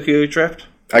just like Tokyo Drift,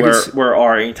 where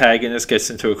our antagonist gets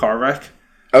into a car wreck.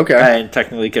 Okay. And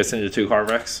technically gets into 2 car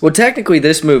wrecks. Well, technically,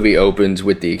 this movie opens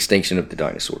with the extinction of the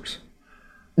dinosaurs.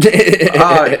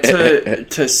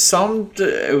 To some,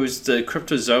 it was the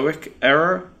Cryptozoic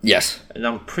era. Yes. And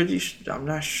I'm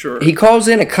not sure. He calls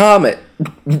in a comet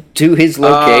to his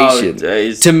location.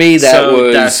 To me,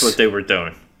 that's what they were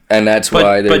doing. And that's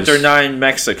why But they're not in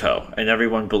Mexico, and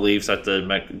everyone believes that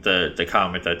the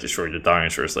comet that destroyed the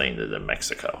dinosaurs landed in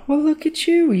Mexico. Well, look at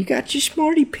you. You got your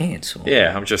smarty pants on.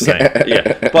 Yeah, I'm just saying.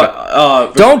 Yeah.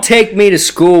 But don't take me to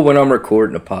school when I'm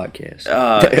recording a podcast.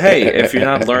 Hey, if you're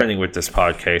not learning with this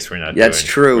podcast, we're not That's doing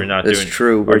true. We're not That's doing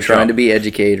true. We're trying to be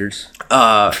educators.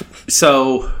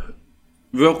 So,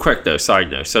 real quick, though,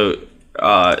 side note. So,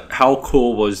 how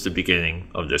cool was the beginning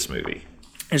of this movie?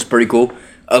 It's pretty cool.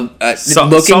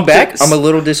 Looking back, I'm a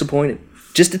little disappointed.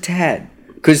 Just a tad.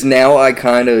 Because now I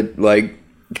kind of,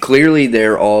 clearly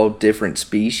they're all different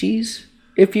species,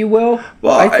 if you will,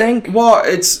 I think.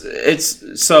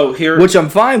 It's so here... Which I'm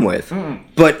fine with.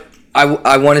 But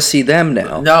I want to see them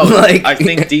now. No, I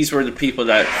think these were the people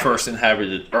that first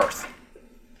inhabited Earth.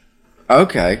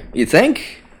 Okay. You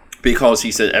think? Because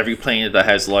he said every planet that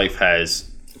has life has...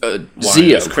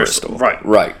 Zeo crystal.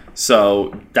 Right.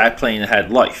 So that plane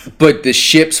had life. But the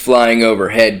ships flying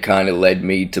overhead kind of led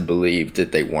me to believe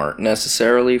that they weren't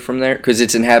necessarily from there because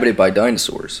it's inhabited by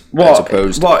dinosaurs.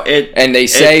 And they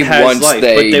say once life,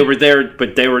 but they were there.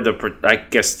 But they were I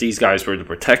guess these guys were the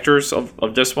protectors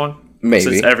of this one.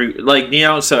 Maybe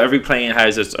so every plane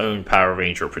has its own Power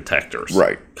Ranger protectors.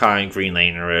 Right. Kind of Green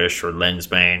Lantern-ish or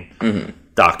Lensman,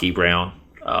 Docky Brown.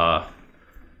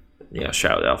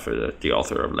 Shout out for the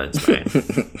author of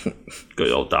Lensman. Good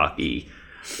old Docky.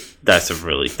 That's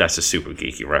a super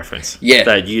geeky reference. Yeah.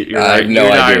 That you're not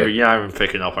even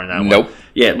picking up on that one. Nope.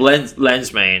 Yeah,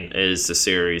 Lensman is the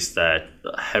series that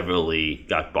heavily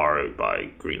got borrowed by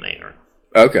Green Lantern.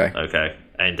 Okay.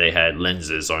 And they had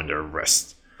lenses on their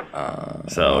wrist.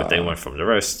 So they went from the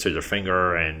wrist to the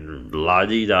finger and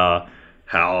la-di-da.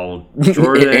 Hal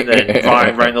Jordan and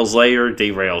Ryan Reynolds later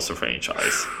derails the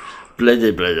franchise. Blah,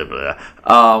 blah, blah,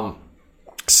 blah.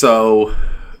 So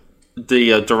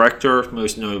the director,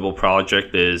 most notable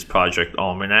project is Project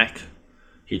Almanac.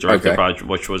 He directed Project,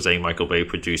 which was a Michael Bay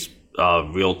produced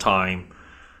real-time,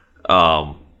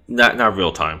 not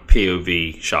real-time,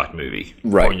 POV shot movie.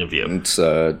 Right. Point of view. It's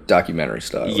documentary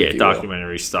style. Yeah,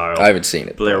 documentary style. I haven't seen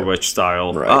it. Blair Witch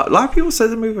style. Right. A lot of people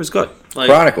said the movie was good.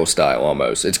 Chronicle style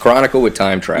almost. It's Chronicle with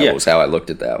time travel is how I looked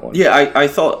at that one. Yeah, I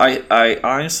thought, I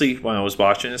honestly, when I was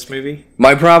watching this movie.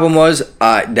 My problem was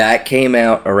that came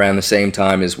out around the same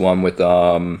time as one with,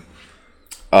 oh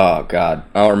God,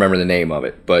 I don't remember the name of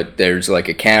it, but there's like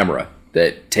a camera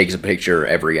that takes a picture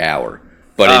every hour,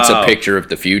 but it's a picture of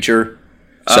the future.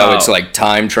 So it's like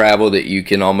time travel that you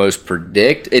can almost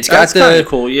predict. That's kind of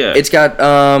cool, yeah. It's got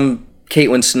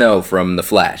Caitlin Snow from The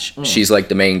Flash. She's like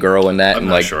the main girl in that. I'm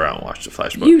not sure I don't watch The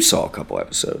Flash. But you saw a couple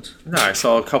episodes. No, I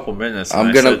saw a couple minutes.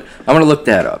 I'm gonna look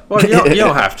that up. Well, you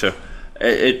don't have to.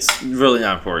 It's really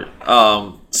not important.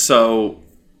 So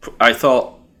I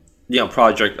thought,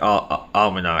 Project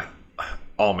Almanac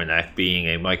being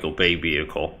a Michael Bay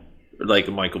vehicle, like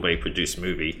a Michael Bay produced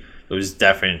movie. It was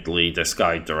definitely this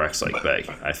guy directs like Bay,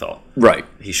 I thought. Right.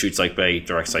 He shoots like Bay,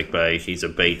 directs like Bay. He's a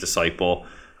Bay disciple.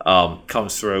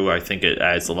 comes through. I think it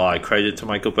adds a lot of credit to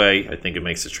Michael Bay. I think it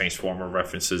makes the Transformer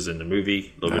references in the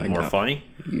movie a little bit more funny.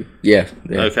 Yeah,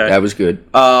 okay, that was good.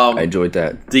 I enjoyed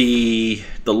that. The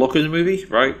look of the movie,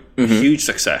 right? Huge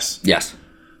success. Yes.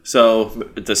 So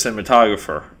the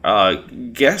cinematographer,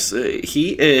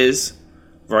 he is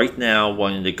right now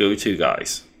one of the go-to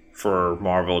guys for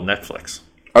Marvel Netflix.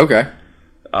 Okay.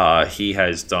 He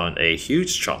has done a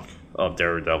huge chunk of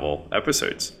Daredevil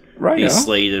episodes. Right. He's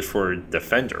slated for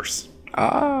Defenders.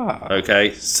 Ah.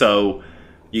 Okay, so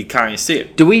you kind of see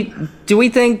it. Do we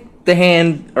think the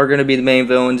Hand are going to be the main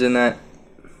villains in that?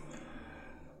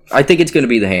 I think it's going to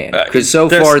be the Hand because so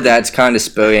far that's kind of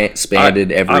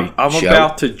expanded every show. I'm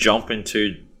about to jump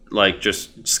into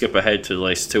just skip ahead to the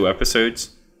last 2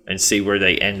 episodes and see where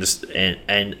they end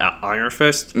Iron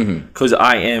Fist because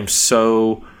I am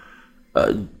so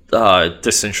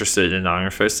disinterested in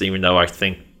Iron Fist, even though I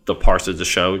think the parts of the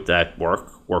show that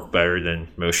work better than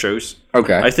most shows.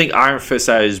 Okay. I think Iron Fist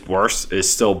at its worst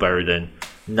is still better than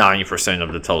 90%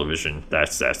 of the television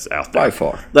that's out there. By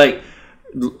far.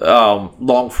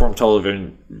 Long form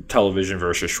television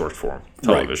versus short form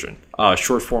television. Right.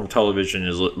 Short form television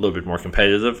is a little bit more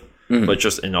competitive, but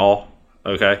just in all,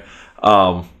 okay.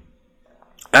 I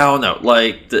don't know.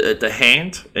 The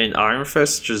Hand in Iron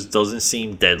Fist just doesn't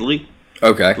seem deadly.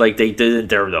 Okay. Like they did in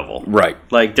Daredevil. Right.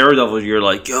 Like Daredevil, you're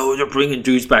like, yo, they're bringing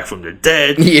dudes back from the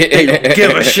dead. Yeah. They don't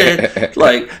give a shit.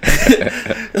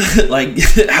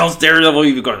 How's Daredevil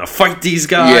even going to fight these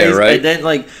guys? Yeah, right. And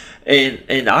then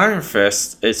in Iron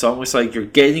Fist, it's almost like you're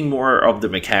getting more of the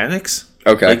mechanics.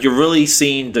 Okay. Like you're really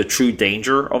seeing the true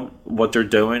danger of what they're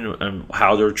doing and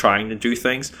how they're trying to do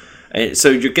things. And so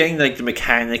you're getting the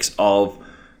mechanics of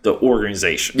the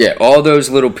organization. Yeah, all those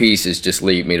little pieces just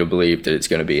lead me to believe that it's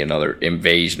going to be another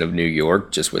invasion of New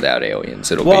York, just without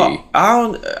aliens. It'll be.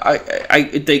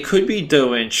 They could be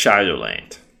doing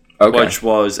Shadowland, which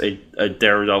was a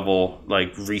Daredevil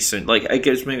recent, I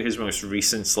guess maybe his most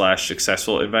recent /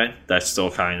 successful event. That still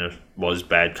kind of was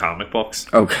bad comic books.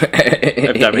 Okay,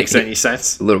 if that makes any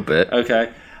sense. A little bit.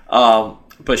 Okay,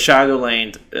 but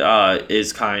Shadowland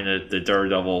is kind of the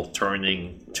Daredevil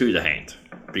turning to the Hand,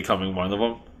 becoming one of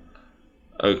them.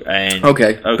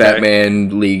 Okay.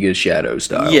 Batman League of Shadow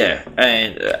style. Yeah,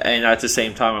 and at the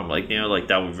same time, I'm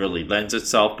that would really lends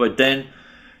itself. But then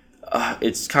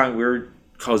it's kind of weird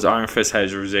because Iron Fist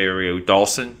has Rosario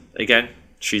Dawson again.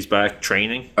 She's back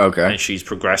training. Okay. And she's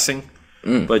progressing.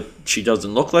 But she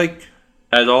doesn't look like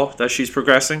at all that she's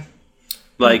progressing.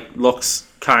 Looks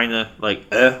kind of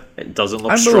it doesn't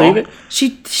look strong. I believe it.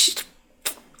 She's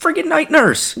friggin' night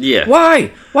nurse. Yeah.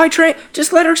 Why train?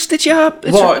 Just let her stitch you up.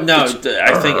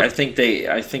 I think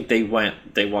they want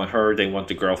her. They want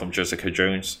the girl from Jessica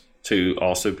Jones to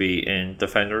also be in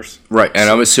Defenders. Right, and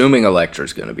I'm assuming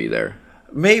Elektra's going to be there.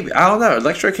 Maybe, I don't know.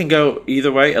 Elektra can go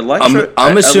either way.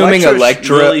 I'm assuming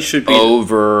Elektra really should be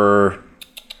over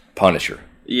Punisher.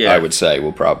 Yeah, I would say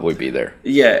will probably be there.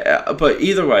 Yeah, but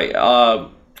either way,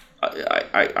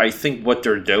 I think what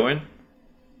they're doing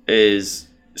is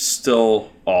still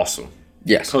awesome.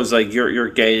 Yes, because you're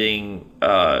getting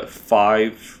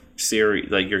 5 series,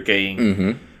 you're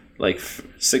getting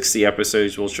 60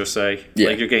 episodes. We'll just say,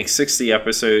 you're getting 60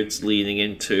 episodes leading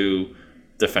into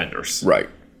Defenders. Right.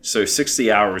 So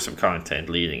 60 hours of content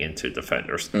leading into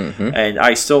Defenders, and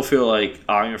I still feel like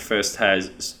Iron Fist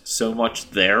has so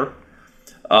much there.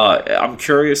 I'm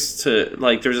curious to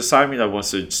there's a side of me that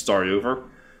wants to start over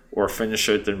or finish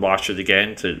it and watch it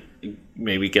again to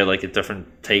maybe get a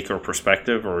different take or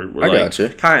perspective, or kind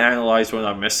of analyze what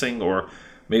I'm missing, or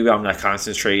maybe I'm not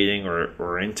concentrating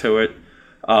or into it.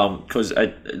 Because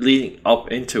leading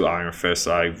up into Iron Fist,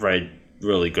 I read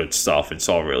really good stuff and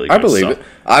saw really good stuff. I believe it.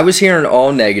 I was hearing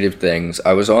all negative things.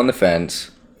 I was on the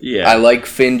fence. Yeah. I like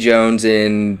Finn Jones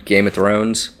in Game of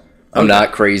Thrones. I'm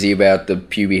not crazy about the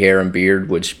pubic hair and beard,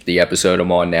 which the episode I'm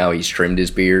on now, he's trimmed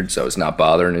his beard, so it's not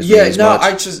bothering me as much.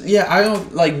 I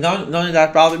don't, none of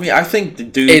that bothered me. I think the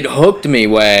dude... It hooked me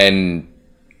when,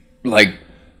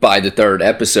 by the 3rd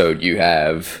episode, you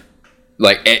have...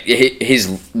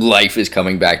 his life is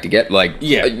coming back to get,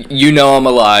 I'm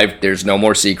alive, there's no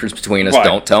more secrets between us,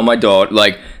 don't tell my daughter.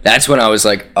 That's when I was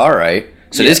like, all right.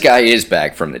 So this guy is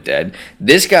back from the dead.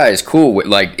 This guy is cool with,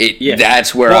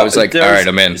 that's where I was like, all right,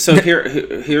 I'm in. So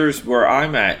here's where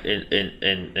I'm at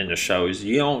in the show is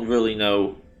you don't really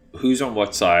know who's on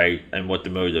what side and what the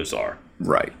motives are.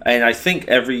 Right. And I think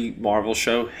every Marvel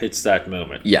show hits that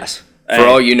moment. Yes. For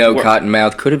all you know,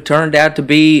 Cottonmouth could have turned out to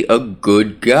be a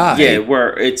good guy. Yeah,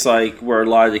 where it's where a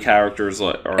lot of the characters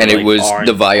are. And it was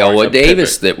the Viola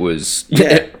Davis that was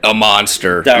a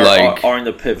monster. That are in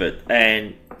the pivot.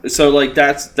 And So like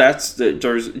that's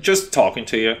there's just talking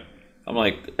to you. I'm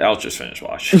like, I'll just finish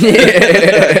watching.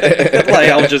 Like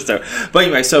I'll just do. But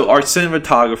anyway, so our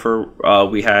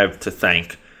cinematographer we have to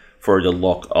thank for the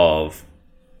look of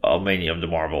many of the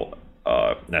Marvel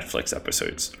Netflix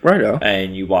episodes. Righto.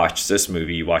 And you watch this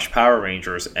movie, you watch Power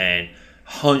Rangers, and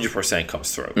 100%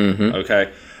 comes through. Mm-hmm.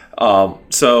 Okay,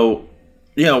 so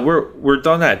we're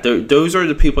done that. Those are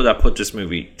the people that put this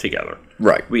movie together.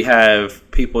 Right. We have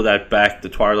people that back the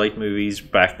Twilight movies,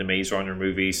 back the Maze Runner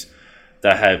movies,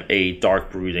 that have a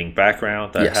dark brooding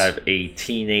background, that have a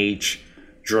teenage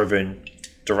driven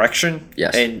direction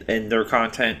in their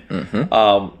content.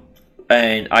 Mm-hmm.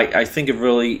 And I think it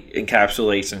really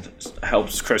encapsulates and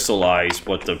helps crystallize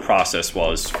what the process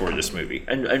was for this movie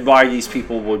and why these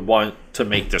people would want to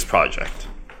make this project.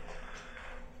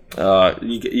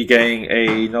 You getting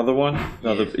another one?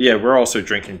 Yeah, we're also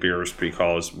drinking beers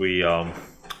because we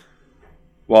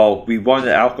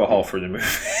wanted alcohol for the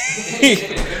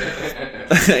movie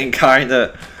and kind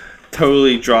of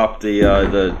totally dropped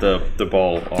the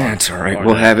ball. That's all right.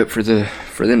 We'll have it for the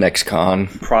next con.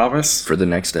 Promise? For the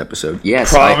next episode.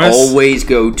 Yes, Promise? I always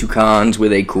go to cons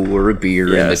with a cooler of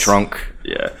beer in the trunk.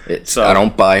 Yeah. I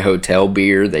don't buy hotel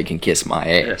beer. They can kiss my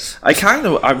ass.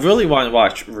 I really want to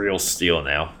watch Real Steel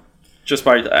now. I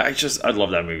love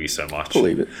that movie so much.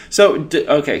 Believe it. So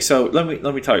so let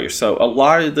me tell you. So a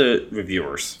lot of the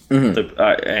reviewers,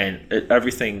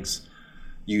 everything's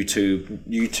YouTube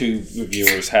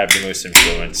reviewers have the most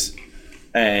influence,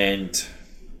 and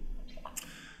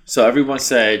so everyone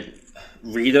said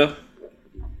Rita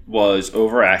was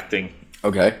overacting.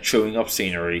 Okay. Chewing up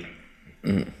scenery.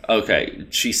 Mm-hmm. Okay,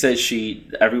 she said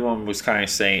everyone was kind of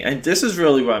saying, and this is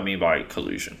really what I mean by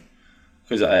collusion,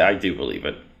 because I do believe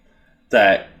it,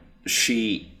 that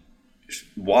she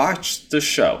watched the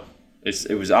show.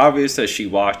 It was obvious that she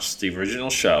watched the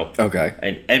original show. Okay.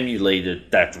 And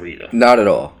emulated that Rita. Not at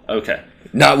all. Okay.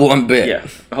 Not one bit. Yeah.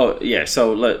 Oh, yeah.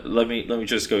 So let me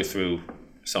just go through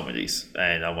some of these,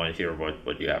 and I want to hear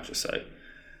what you have to say.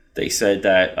 They said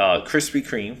that Krispy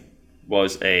Kreme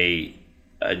was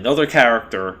another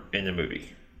character in the movie.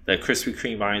 That Krispy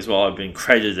Kreme might as well have been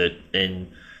credited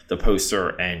in the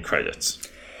poster and credits.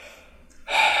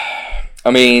 I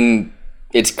mean,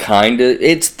 it's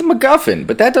the MacGuffin,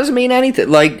 but that doesn't mean anything.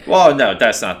 Like, well, no,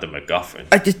 that's not the MacGuffin.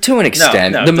 To an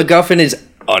extent, the MacGuffin is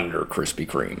under Krispy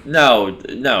Kreme. No,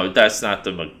 that's not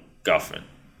the MacGuffin.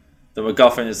 The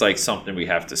MacGuffin is like something we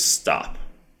have to stop,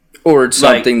 or it's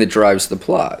something that drives the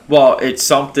plot. Well, it's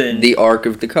something. The Ark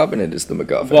of the Covenant is the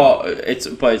MacGuffin. Well,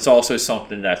 it's also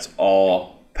something that's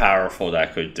all powerful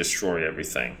that could destroy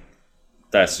everything.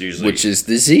 That's usually, which is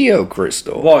the Zeo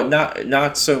crystal. Well,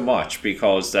 not so much,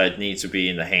 because that needs to be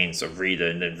in the hands of Rita,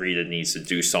 and then Rita needs to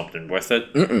do something with it.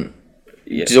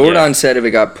 Yeah, Zordon said if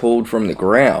it got pulled from the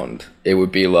ground, it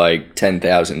would be like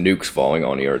 10,000 nukes falling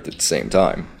on the Earth at the same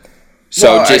time.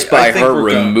 So by her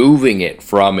removing it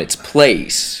from its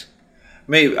place.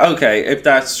 Maybe, okay, if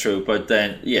that's true, but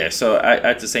then, so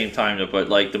at the same time, but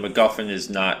like the MacGuffin is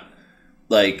not,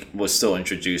 like, was still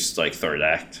introduced, like, third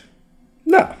act.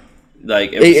 No.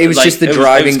 Like it was like, just the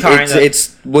driving.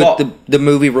 It's what the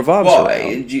movie revolves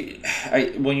around.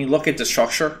 When you look at the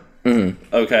structure,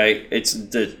 okay, it's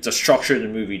the structure of the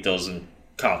movie doesn't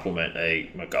complement a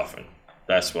MacGuffin.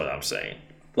 That's what I'm saying.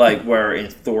 Like where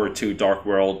in Thor 2: Dark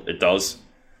World it does.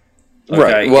 Okay?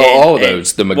 Right. Well, all of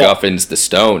those, the MacGuffin's the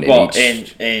stone. In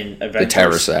Avengers, the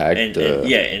Terrasact,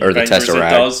 in or Avengers the Tesseract,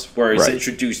 it does, where it's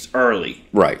introduced early,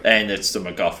 right? And it's the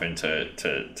MacGuffin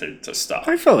to stop.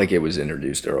 I felt like it was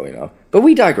introduced early enough, but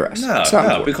we digress.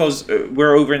 No, because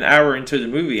we're over an hour into the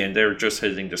movie and they're just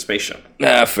hitting the spaceship.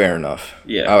 Fair enough.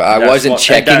 Yeah, I wasn't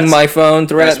checking my phone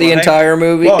throughout the entire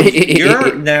movie. Well,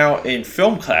 you're now in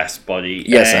film class, buddy.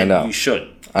 Yes, I know. You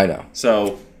should. I know.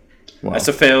 So. Well, that's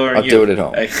a failure. I'll do it at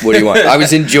home. What do you want? I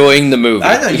was enjoying the movie.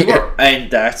 I know you were,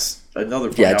 and that's another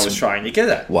point I was trying to get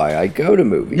at. Why I go to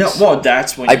movies? No, well,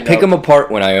 that's when I pick them apart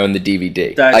when I own the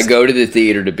DVD. I go to the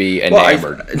theater to be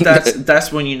enamored.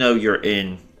 That's when you know you're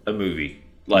in a movie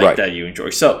that you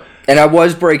enjoy. So, and I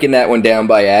was breaking that one down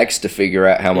by X to figure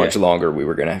out how much longer we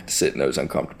were going to have to sit in those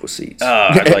uncomfortable seats.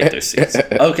 I like those seats.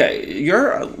 Okay,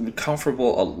 you're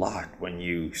comfortable a lot when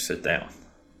you sit down.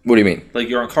 What do you mean? Like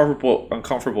you're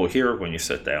uncomfortable here when you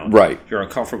sit down. Right. You're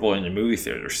uncomfortable in the movie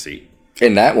theater seat.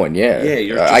 In that one, yeah.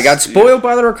 Yeah, I got spoiled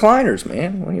by the recliners,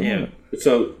 man. What do you want?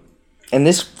 So, and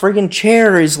this friggin'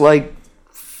 chair is like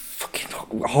fucking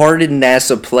hardened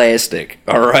NASA plastic.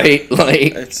 All right,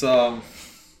 like it's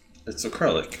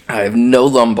acrylic. I have no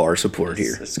lumbar support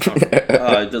here.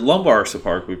 The lumbar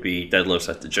support would be deadlifts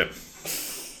at the gym.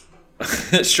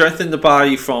 strengthen the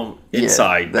body from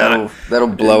inside. That'll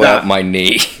blow out my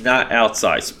knee. Not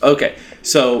outside. Okay,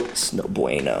 so it's no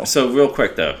bueno. So real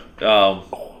quick though,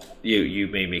 you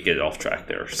made me get off track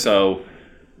there. So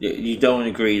you don't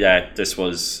agree that this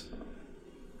was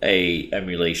a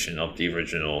emulation of the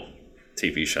original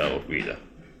TV show Rita?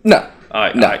 No.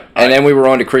 And then we were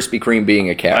on to Krispy Kreme being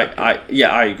a character.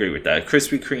 I agree with that.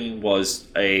 Krispy Kreme was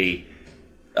a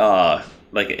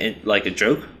like a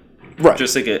joke, right?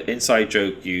 Just like an inside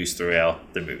joke used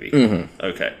throughout the movie. Mm-hmm.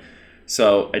 Okay,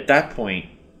 so at that point,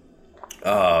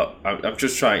 I'm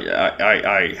just trying.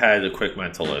 I had a quick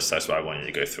mental list. That's why I wanted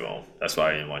to go through them. That's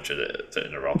why I didn't want you to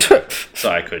interrupt me,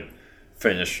 so I could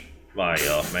finish my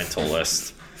mental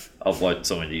list of what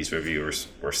some of these reviewers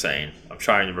were saying. I'm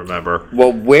trying to remember.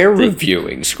 Well, we're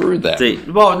reviewing. Screw that.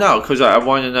 No, because I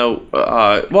want to know.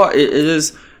 It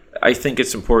is. I think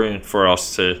it's important for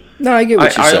us to. No, I get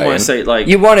what you're saying. I don't want to say like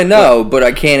you want to know, but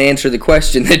I can't answer the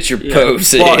question that you're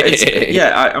posing. Well,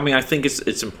 I think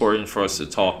it's important for us to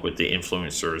talk with the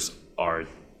influencers.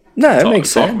 That makes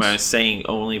sense. About it, saying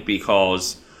only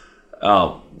because,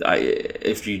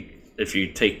 if you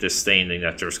take this standing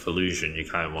that there's collusion, you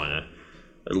kind of want to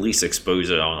at least expose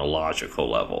it on a logical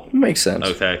level. Makes sense.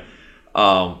 Okay.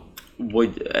 A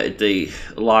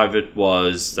lot of it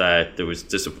was that there was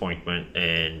disappointment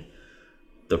in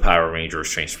the Power Rangers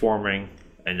transforming,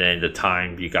 and then the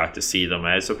time you got to see them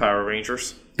as the Power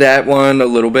Rangers. That one a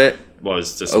little bit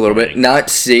was disappointing. A little bit, not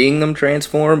seeing them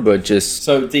transform, but just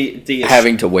the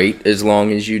having to wait as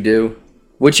long as you do.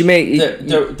 Which you may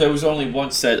there was only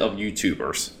one set of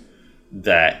YouTubers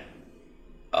that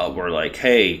were like,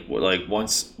 hey, like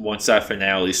once that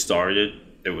finale started,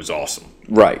 it was awesome.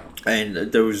 Right. And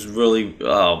there was really,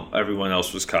 everyone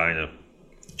else was kind of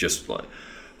just like,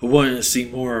 I wanted to see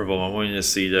more of them. I wanted to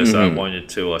see this. I wanted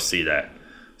to see that.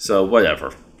 So,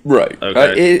 whatever. Right.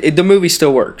 Okay. The movie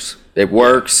still works. It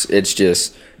works. It's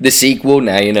just the sequel.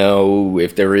 Now you know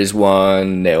if there is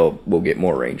one, we'll get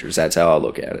more Rangers. That's how I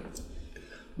look at it.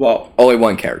 Well, only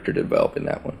one character to develop in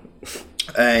that one.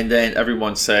 And then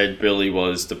everyone said Billy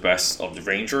was the best of the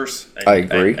Rangers. I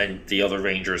agree. And the other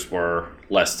Rangers were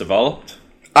less developed.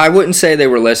 I wouldn't say they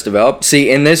were less developed. See,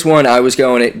 in this one, I was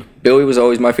going... Billy was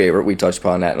always my favorite. We touched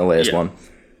upon that in the last one.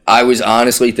 I was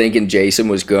honestly thinking Jason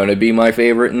was going to be my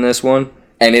favorite in this one.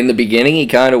 And in the beginning, he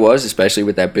kind of was, especially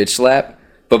with that bitch slap.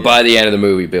 But by the end of the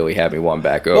movie, Billy had me one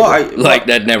back over.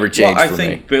 That never changed for me. I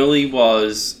think Billy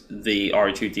was the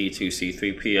R2-D2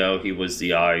 C-3PO. He was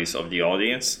the eyes of the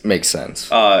audience. Makes sense.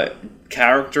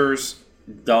 Characters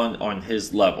done on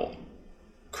his level.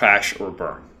 Crash or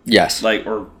burn. Yes.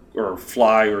 Or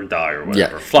fly or die or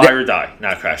whatever. Yeah. Fly or die,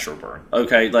 not crash or burn.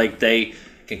 Okay, like they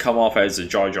can come off as the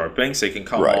Jar Jar Binks. They can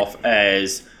come off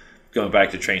as, going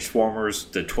back to Transformers,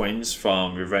 the twins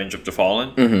from Revenge of the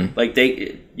Fallen. Mm-hmm. Like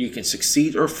you can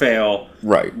succeed or fail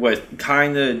with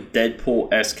kind of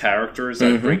Deadpool-esque characters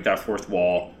that break that fourth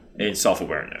wall in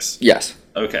self-awareness. Yes.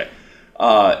 Okay.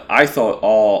 I thought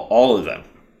all of them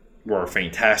were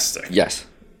fantastic. Yes.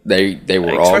 They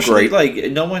were all great.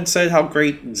 Like, no one said how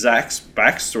great Zach's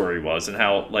backstory was and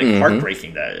how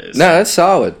heartbreaking that is. No, that's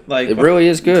solid. Like, it really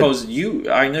is good. Because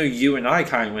I know you and I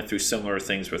kind of went through similar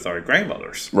things with our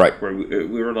grandmothers. Right. Where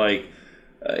we were like,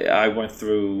 I went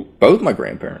through... Both my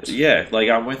grandparents. Yeah, like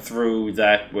I went through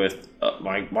that with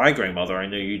my grandmother. I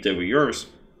know you did with yours.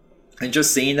 And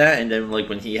just seeing that, and then like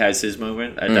when he has his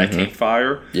moment at that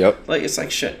campfire. Yep. Like, it's like,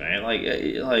 shit, man.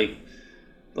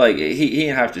 Like he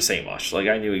didn't have to say much. Like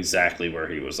I knew exactly where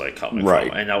he was like coming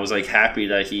from, and I was like happy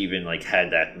that he even like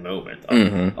had that moment.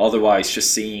 Otherwise,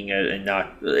 just seeing it and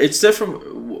not, it's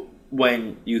different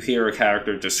when you hear a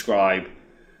character describe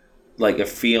like a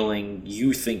feeling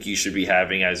you think you should be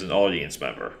having as an audience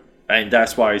member, and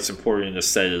that's why it's important to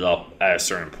set it up at a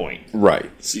certain point.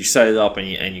 Right. So you set it up and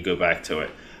you go back to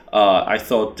it. I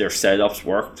thought their setups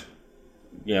worked.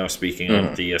 You know, speaking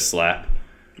of the slap,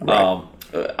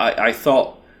 I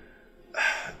thought.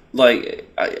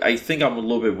 I think I'm a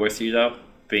little bit with you though,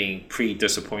 being pretty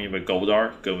disappointed with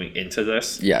Goldar going into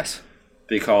this. Yes,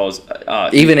 because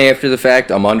even after the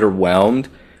fact, I'm underwhelmed,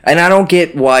 and I don't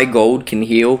get why Gold can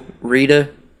heal Rita.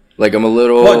 Like I'm a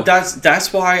little. Well,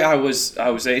 that's why I was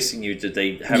asking you. Did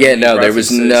they have? Yeah, no, there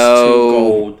was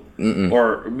no Gold,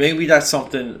 or maybe that's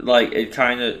something like it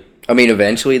kind of. I mean,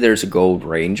 eventually there's a Gold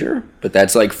Ranger, but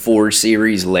that's like 4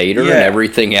 series later, and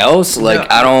everything else. Like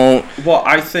I don't. Well,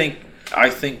 I think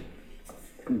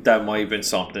that might have been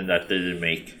something that they didn't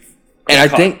make. And I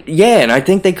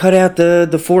think they cut out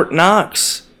the Fort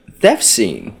Knox theft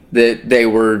scene that they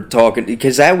were talking,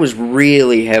 because that was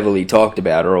really heavily talked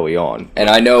about early on. And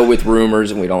I know with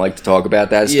rumors, and we don't like to talk about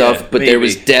that stuff, but there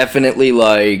was definitely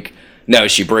like No,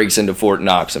 she breaks into Fort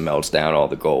Knox and melts down all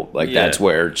the gold. Like, that's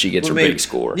where she gets her big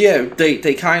score. Yeah,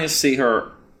 they kind of see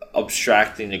her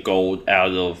abstracting the gold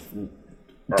out of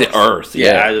the earth.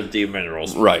 Out of the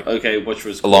minerals. Right. Okay, which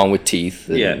was cool. Along with teeth.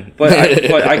 But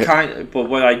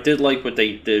what I did like what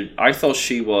they did, I thought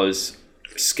she was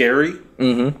scary.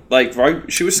 Mm-hmm. Like, right,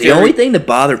 she was scary. The only thing that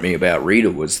bothered me about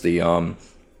Rita was the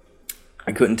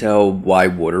I couldn't tell why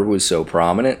water was so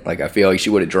prominent. Like, I feel like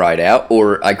she would have dried out,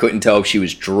 or I couldn't tell if she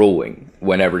was drooling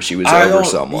whenever she was over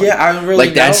someone. Yeah, I don't really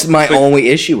know. That's my only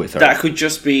issue with her. That could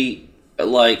just be,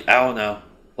 like, I don't know.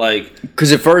 Like,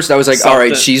 because at first I was like, all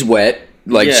right, she's wet.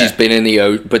 Like, she's been in the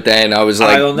ocean. But then I was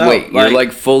like, wait, you're,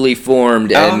 like, fully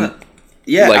formed, and,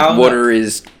 like, water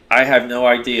is... I have no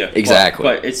idea. Exactly.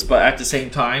 But at the same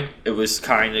time, it was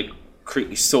kind of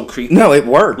still creepy. No, it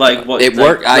worked. Like what? It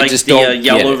worked. I just don't the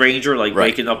Yellow Ranger, like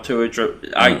waking up to it.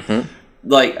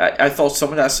 I thought some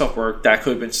of that stuff worked. That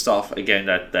could have been stuff again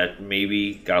that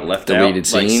maybe got left deleted out,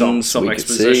 scenes, like some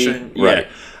exposition. Right.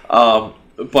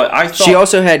 But I thought she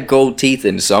also had gold teeth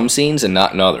in some scenes and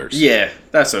not in others. Yeah,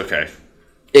 that's okay.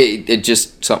 It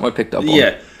just something I picked up on.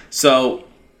 Yeah. So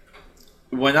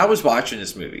when I was watching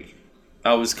this movie,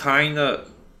 I was kind of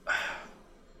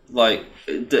like,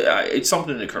 it's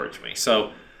something that occurred to me.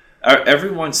 So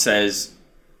everyone says,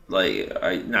 like,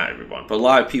 not everyone, but a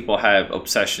lot of people have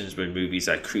obsessions with movies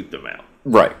that creep them out.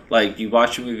 Right. Like, you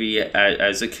watch a movie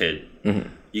as a kid,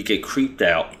 you get creeped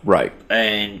out. Right.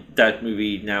 And that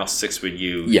movie now sticks with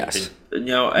you. Yes. And,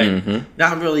 and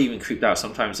not really even creeped out.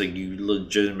 Sometimes, like, you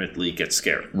legitimately get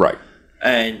scared. Right.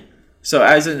 And so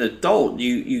as an adult,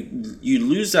 you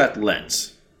lose that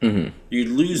lens. You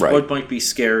lose what might be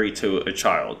scary to a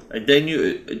child, and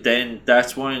then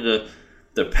that's one of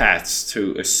the paths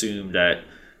to assume that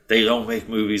they don't make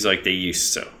movies like they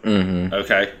used to.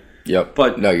 Okay. Yep.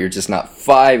 But no, you're just not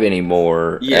 5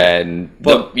 anymore, and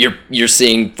you're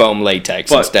seeing foam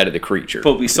latex instead of the creature.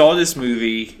 But we saw this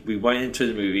movie. We went into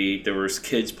the movie. There was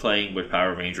kids playing with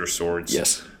Power Ranger swords.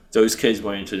 Yes. Those kids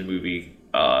went into the movie.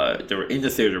 They were in the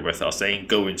theater with us. They didn't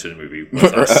go into the movie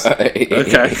with us.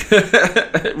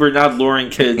 Okay. We're not luring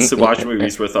kids to watch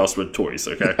movies with us with toys,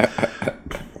 okay?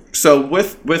 So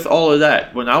with all of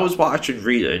that, when I was watching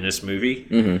Rita in this movie,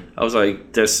 I was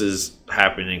like, this is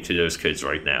happening to those kids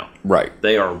right now. Right.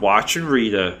 They are watching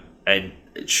Rita, and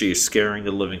she is scaring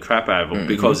the living crap out of them.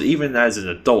 Because even as an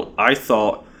adult, I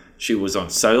thought she was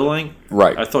unsettling.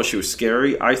 Right. I thought she was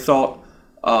scary. I thought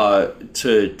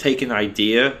to take an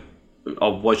idea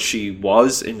of what she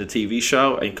was in the TV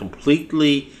show and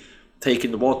completely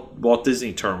taking the Walt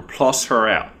Disney term plus her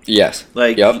out. Yes.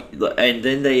 Like, and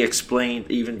then they explained,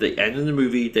 even the end of the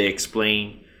movie, they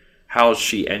explain how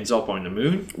she ends up on the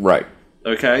moon. Right.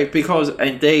 Okay, because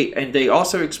and they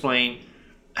also explain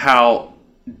how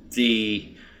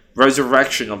the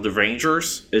resurrection of the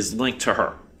Rangers is linked to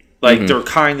her. Like, they're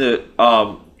kind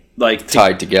of like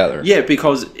tied together. Yeah,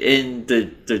 because in the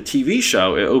TV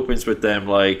show, it opens with them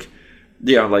like.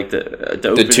 Yeah, like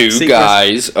the two sequence.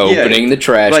 Guys opening the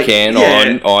trash can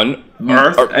on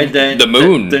Earth, and then the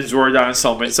moon. Then Zordon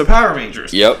summons the Power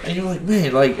Rangers. Yep. And you're like,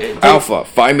 man, like Alpha,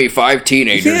 find me 5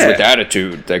 teenagers with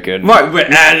attitude that can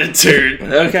with attitude.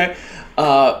 Okay.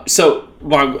 So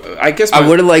I guess I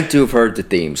would have liked to have heard the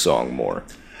theme song more.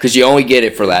 Because you only get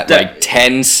it for that like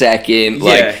 10-second,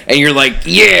 and you're like,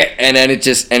 and then it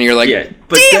just, and you're like, damn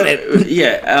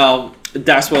it.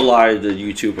 That's what a lot of the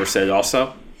YouTubers said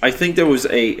also. I think there was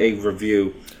a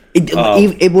review.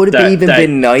 It would have even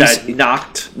been nice.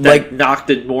 That knocked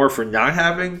it more for not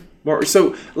having more.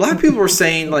 So a lot of people were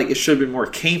saying like it should have been more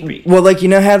campy. Well, like, you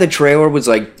know how the trailer was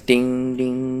like ding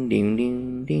ding ding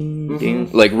ding ding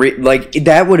ding, like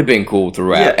that would have been cool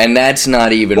throughout, and that's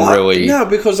not even really. No,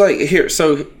 because like here,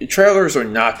 so trailers are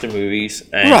not the movies,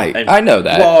 right? And, I know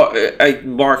that. Well, I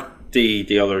marked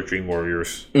the other Dream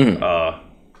Warriors,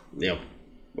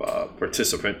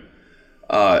 participant.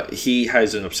 He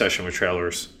has an obsession with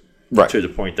trailers, to the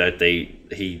point that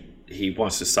he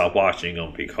wants to stop watching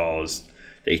them because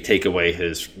they take away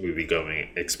his movie-going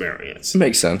experience.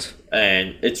 Makes sense.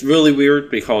 And it's really weird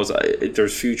because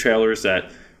there's few trailers that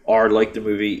are like the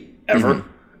movie ever.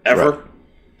 Right.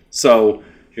 So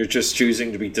you're just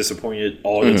choosing to be disappointed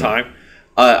all the time.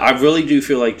 I really do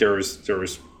feel like there's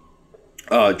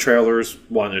trailers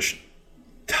want to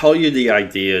tell you the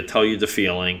idea, tell you the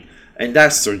feeling, and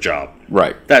that's their job.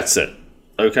 Right. That's it.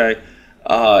 Okay?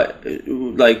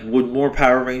 Like, would more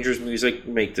Power Rangers music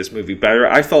make this movie better?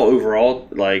 I thought overall,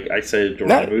 like I said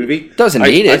during the movie, doesn't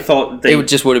need it. I thought it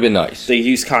just would have been nice. They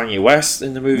used Kanye West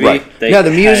in the movie. Right.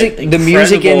 The music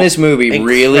in this movie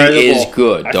really is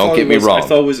good. Don't get me wrong. I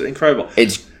thought it was incredible.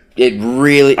 It's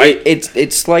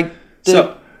like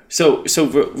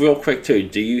Real quick too,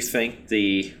 do you think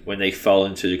when they fell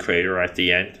into the crater at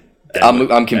the end?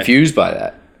 I'm confused by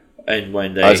that. And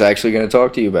when they, I was actually going to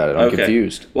talk to you about it. I'm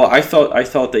confused. Well, I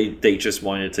thought they just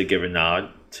wanted to give a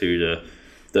nod to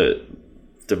the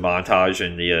montage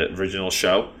in the original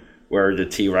show where the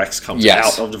T-Rex comes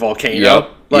out of the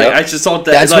volcano. I just thought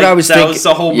that that's what I was thinking. Was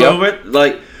the whole moment.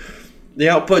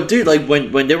 But dude, like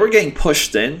when they were getting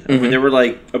pushed in, and when they were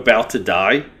like about to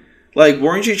die, like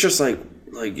weren't you just like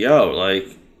yo, like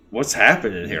what's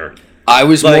happening here? I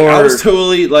was like, more. I was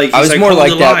totally like. I was more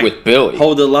like that with Billy.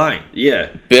 Hold the line,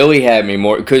 yeah. Billy had me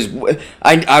more because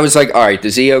I was like, all right, the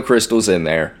Zeo crystal's in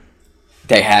there.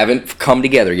 They haven't come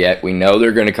together yet. We know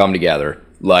they're going to come together.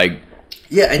 Like,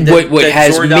 yeah, and what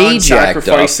has me jacked up,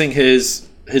 sacrificing his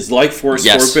life force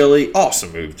for Billy.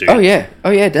 Awesome move, dude. Oh yeah,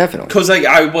 definitely. Because like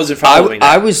I wasn't following.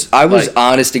 I was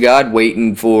honest to God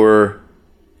waiting for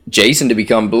Jason to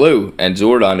become blue and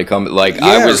Zordon to come. Like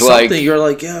I was like, you're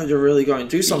like, yeah, they're really going to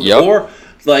do something. Or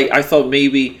like I thought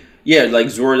maybe, like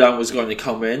Zordon was going to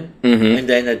come in, and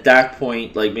then at that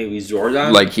point, like maybe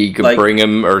Zordon, like he could bring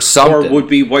him or something, or would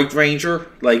be White Ranger,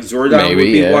 like Zordon would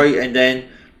be white, and then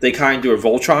they kind of do a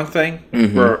Voltron thing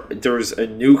where there's a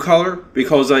new color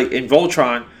because like in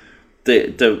Voltron,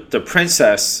 the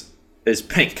princess is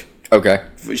pink. Okay,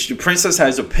 the princess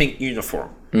has a pink uniform,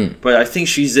 but I think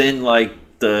she's in like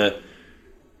the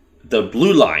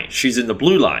blue line. She's in the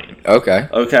blue line.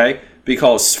 Okay.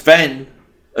 Because Sven,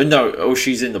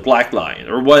 she's in the black line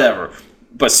or whatever.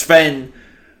 But Sven,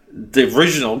 the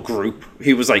original group,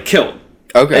 he was like killed.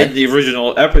 Okay. In the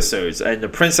original episodes, and the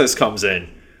princess comes in,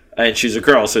 and she's a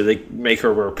girl, so they make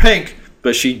her wear pink.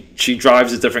 But she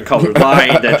drives a different colored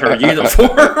line than her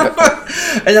uniform.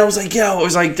 And I was like,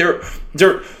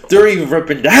 they're even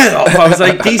ripping that off. I was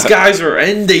like, these guys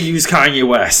and they use Kanye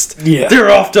West. Yeah.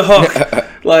 They're off the hook.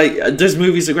 Like, those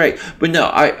movies are great. But no,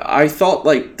 I thought,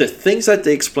 like, the things that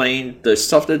they explained, the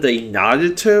stuff that they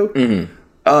nodded to,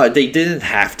 they didn't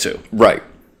have to. Right.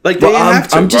 Like, they didn't have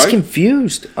to, I'm just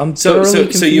confused. So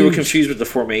you were confused with the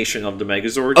formation of the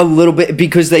Megazord? A little bit,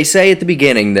 because they say at the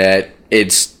beginning that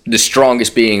it's the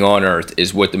strongest being on Earth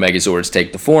is what the Megazords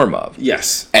take the form of.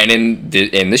 Yes. And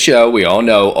in the show, we all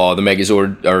know all the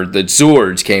Megazord or the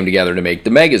Zords came together to make the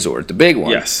Megazord, the big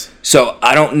one. Yes. So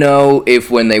I don't know if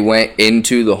when they went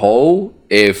into the hole,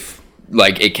 if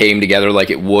like it came together like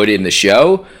it would in the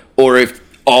show, or if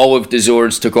all of the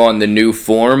Zords took on the new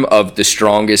form of the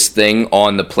strongest thing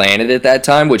on the planet at that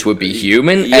time, which would be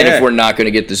human. Yeah. And if we're not going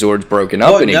to get the Zords broken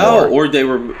up anymore. No, or they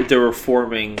were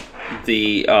forming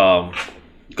the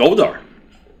Goldar.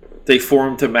 They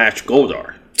formed to match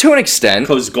Goldar. To an extent.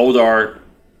 Because Goldar...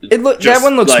 that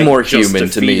one looks like, more human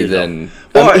to me than...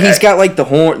 Well, he's got like the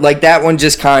horn... Like that one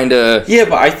just kind of... Yeah,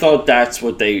 but I thought that's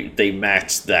what they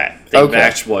matched that. They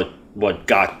matched what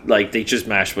got... Like, they just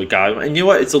matched what got him. And you know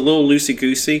what? It's a little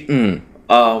loosey-goosey.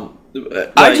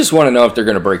 I just want to know if they're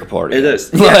going to break apart. It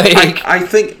is. Yeah, I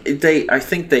think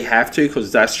they have to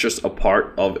because that's just a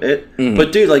part of it. Mm-hmm.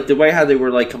 But dude, like the way how they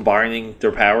were like combining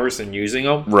their powers and using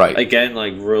them, right? Again,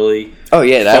 like really. Oh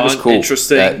yeah, that fun, was cool.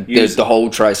 Interesting. The whole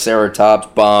Triceratops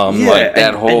bomb, like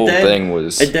that whole thing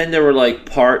was. And then they were like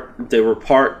part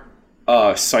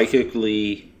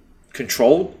psychically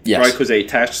controlled, right? Because they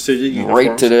attached to the uniforms.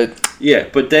 Right to the. Yeah,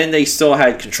 but then they still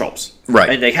had controls. Right.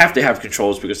 And they have to have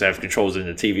controls because they have controls in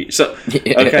the TV. So,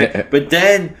 okay. But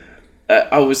then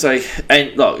I was like,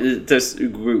 and look,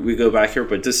 we go back here,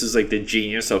 but this is like the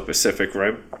genius of Pacific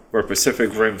Rim, where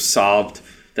Pacific Rim solved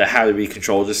how do we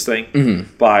control this thing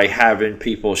by having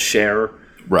people share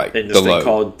in this thing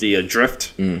called the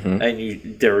drift. Mm-hmm.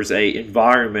 And there's a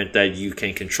environment that you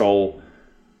can control,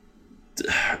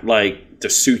 like, to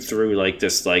suit through, like,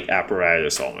 this, like,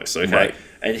 apparatus almost, okay? Right.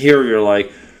 And here you're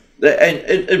like, and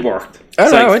it worked.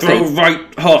 It's like throw right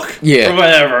hook or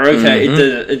whatever. Okay,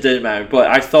 it didn't matter. But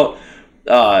I thought,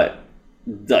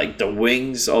 like the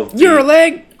wings of you're a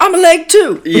leg, I'm a leg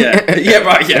too. Yeah,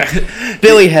 right. Yeah,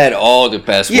 Billy had all the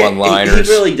best one-liners.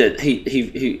 He really did.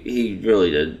 He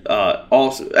really did.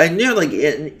 Also, and like,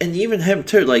 and even him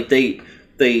too. Like they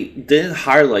didn't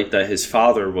highlight that his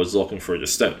father was looking for the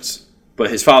stones. But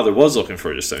his father was looking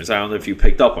for the stones. I don't know if you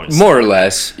picked up on it. More or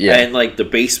less, yeah. And like the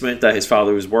basement that his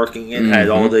father was working in had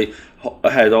all the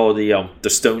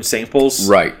stone samples,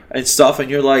 right, and stuff. And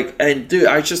you're like, and dude,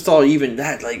 I just thought even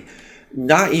that like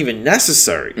not even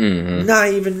necessary, not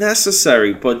even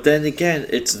necessary. But then again,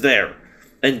 it's there,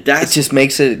 and it just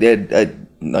makes it a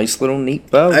nice little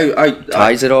neat bow.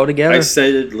 Ties it all together. I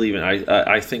said it leaving.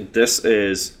 I think this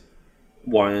is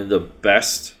one of the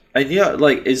best. And yeah,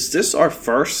 like, is this our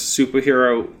first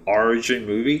superhero origin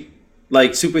movie?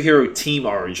 Like, superhero team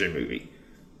origin movie?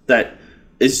 That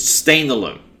is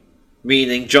standalone.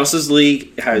 Meaning Justice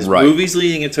League has movies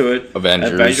leading into it.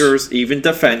 Avengers, even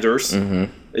Defenders.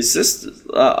 Mm-hmm. Is this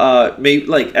maybe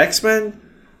like X-Men?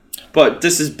 But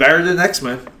this is better than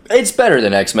X-Men. It's better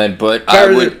than X-Men, but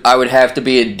I would have to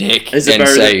be a dick and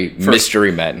say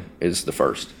Mystery Men is the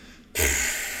first.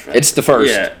 It's the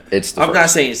first. Yeah. It's the I'm not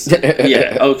saying it's...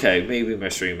 Yeah, okay. Maybe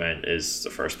Mystery Men is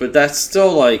the first. But that's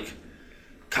still like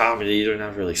comedy. They're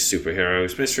not really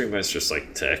superheroes. Mystery Men's just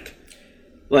like tech.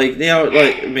 Like,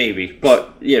 like maybe.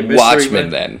 But yeah, Mystery Watchmen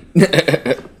Men,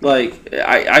 then. Like,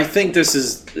 I think this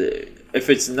is... If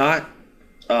it's not...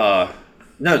 no,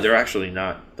 they're actually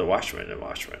not the Watchmen in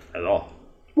Watchmen at all.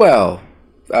 Well,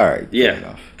 all right.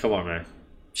 Yeah. Come on, man.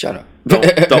 Shut up.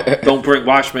 Don't bring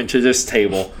Watchmen to this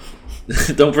table.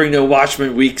 Don't bring no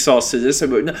Watchmen weak sauce to this.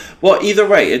 No. Well, either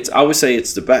way, I would say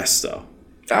it's the best though.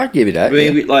 I'd give you that.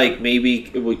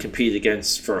 Maybe it would compete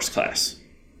against First Class.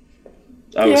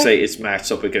 I would say it's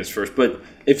matched up against First, but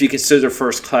if you consider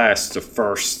First Class the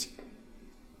first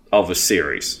of a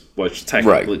series, which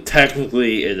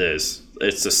technically it is,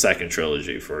 it's the second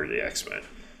trilogy for the X-Men.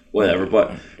 Whatever,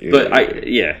 but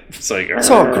it's like it's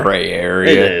all gray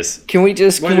area. It is. Can we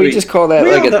just call that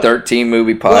like a 13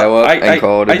 movie pile up and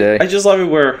call it a day? I just love it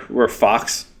where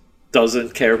Fox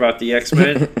doesn't care about the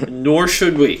X-Men, nor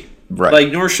should we. Right.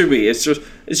 Like, nor should we. It's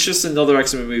just another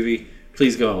X-Men movie.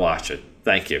 Please go and watch it.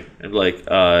 Thank you. And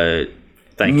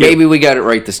thank you. Maybe we got it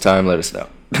right this time. Let us know.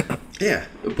 Yeah,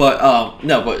 but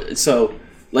no, but so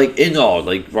like in all,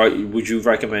 would you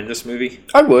recommend this movie?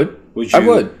 I would. I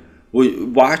would.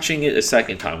 Watching it a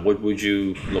second time, what would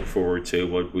you look forward to?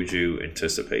 What would you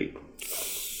anticipate?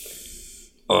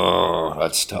 Oh,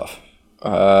 that's tough.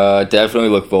 Definitely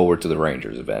look forward to the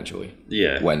Rangers eventually.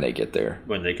 Yeah. When they get there.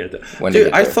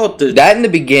 I thought that in the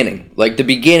beginning. Like, the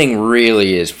beginning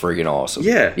really is freaking awesome.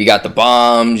 Yeah. You got the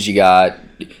bombs, you got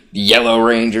the Yellow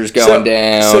Rangers going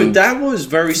down. So that was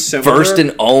very similar. First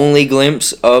and only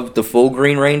glimpse of the full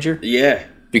Green Ranger. Yeah.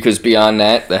 Because beyond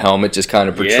that, the helmet just kind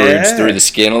of protrudes through the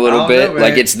skin a little bit.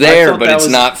 Like, it's there, but it's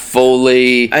not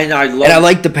fully... And I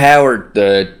like the power,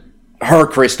 her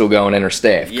crystal going in her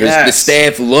staff. Because the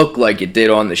staff looked like it did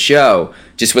on the show,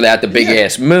 just without the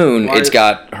big-ass moon. It's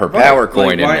got her power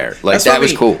coin in there. Like, that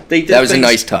was cool. That was a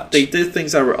nice touch. They did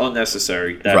things that were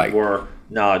unnecessary, that were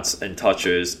nods and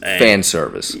touches. And fan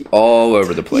service all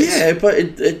over the place. Yeah, but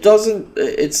it doesn't...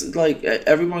 It's like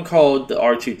everyone called the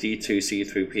R2-D2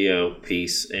 C-3PO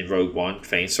piece in Rogue One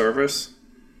fan service.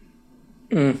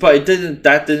 But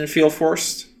that didn't feel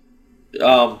forced.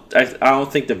 I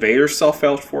don't think the Vader stuff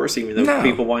felt forced, even though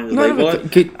people wanted to label it.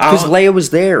 Because Leia was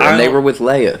there, and they were with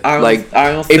Leia.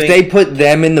 If they put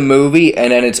them in the movie,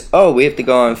 and then it's, we have to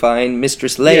go and find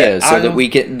Mistress Leia so that we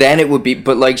can... Then it would be...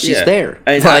 But, she's there.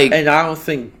 And I don't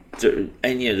think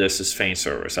any of this is fan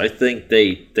service. I think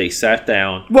they sat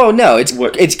down... Well, no,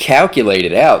 it's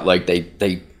calculated out. Like,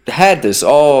 they had this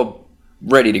all...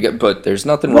 ready to go, but there's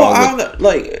nothing wrong with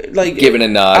like giving a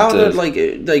nod to... like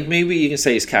maybe you can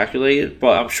say it's calculated,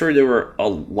 but I'm sure there were a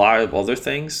lot of other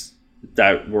things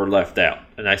that were left out,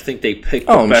 and I think they picked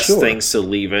the best things to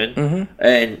leave in.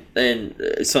 And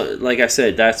so, like I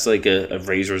said, that's like a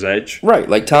razor's edge, right?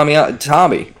 Like Tommy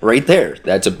right there,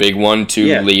 that's a big one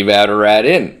to leave out or add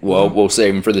in. Well, we'll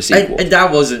save him for the sequel, and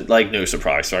that wasn't like no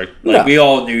surprise, right? Like we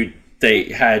all knew they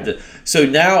had they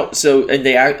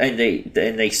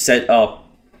set up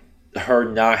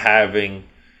her not having,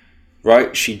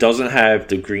 right? She doesn't have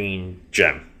the green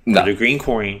gem, the green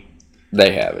coin.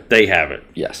 They have it.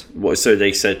 Yes. So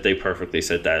they perfectly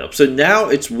set that up. So now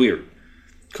it's weird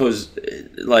because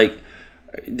like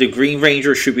the Green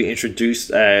Ranger should be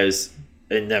introduced as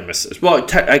a nemesis. Well,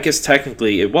 I guess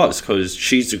technically it was because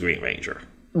she's the Green Ranger.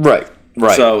 Right.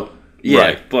 So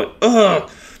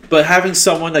but having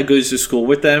someone that goes to school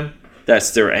with them,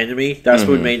 that's their enemy. That's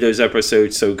what made those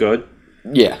episodes so good.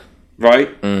 Yeah. Right?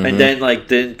 Mm-hmm. And then,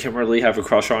 didn't Kimberly have a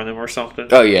crush on him or something?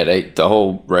 Oh, yeah, the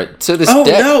whole... Right. So this...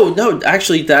 no,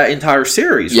 actually, that entire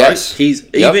series, yes. Right? He's...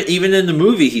 Even in the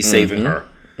movie, he's saving her.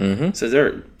 Mm-hmm. So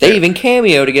they even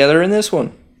cameo together in this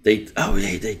one. They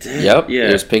did. Yep. Yeah.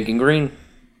 It was pink and green.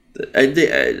 And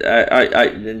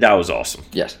that was awesome.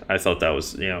 Yes. I thought that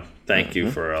was, thank you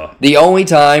for... The only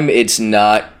time it's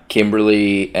not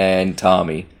Kimberly and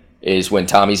Tommy is when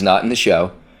Tommy's not in the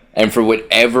show. And for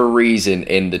whatever reason,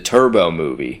 in the Turbo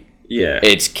movie,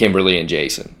 it's Kimberly and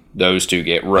Jason. Those two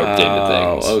get roped into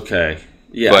things. Oh, okay.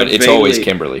 Yeah, but it's always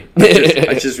Kimberly.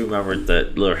 I just remembered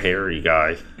that little hairy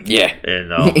guy. Yeah.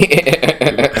 And,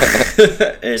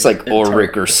 it's like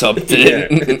Ulrich or something. Yeah,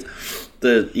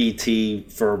 the E.T.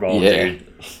 furball dude.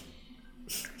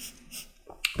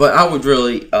 But I would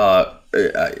really...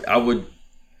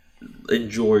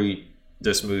 enjoy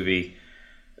this movie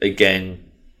again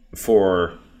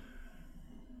for,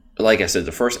 like I said,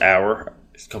 the first hour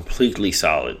is completely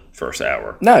solid. First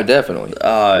hour. No, definitely.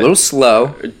 A little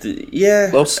slow. Yeah.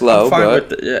 A little slow, I'm fine but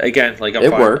with again, like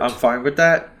it worked. I'm fine with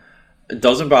that. It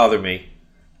doesn't bother me.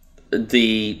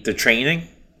 The training,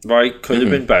 right, could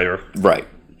have been better. Right.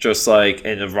 Just like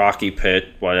in the Rocky Pit,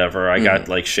 whatever. I got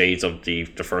like shades of the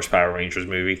first Power Rangers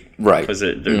movie. Right. Because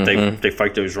they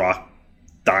fight those rock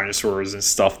dinosaurs and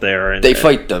stuff there. And they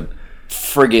fight the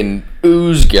friggin'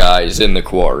 ooze guys in the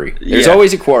quarry. There's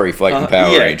always a quarry fight in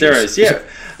Power Rangers. Yeah, there is.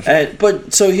 Yeah.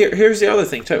 But so here's the other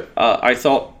thing too. I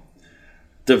thought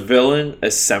the villain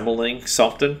assembling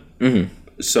something.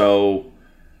 So,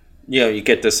 you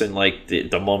get this in like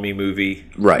the Mummy movie.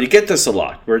 Right. You get this a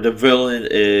lot where the villain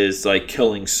is like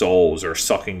killing souls or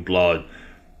sucking blood.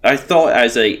 I thought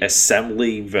as a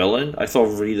assembly villain, I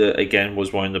thought Rita again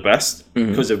was one of the best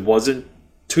because it wasn't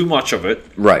too much of it.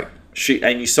 Right.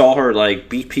 You saw her like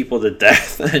beat people to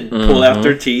death and pull out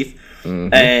their teeth.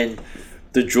 And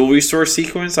the jewelry store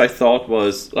sequence I thought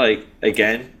was like,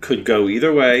 again, could go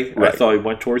either way. Right. I thought it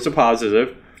went towards the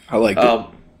positive. I like it.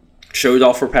 Showed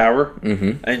off her power,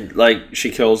 and like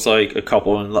she kills like a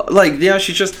couple, and like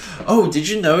she just. Oh, did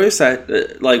you notice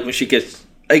that? Like when she gets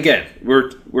again,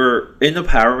 we're in the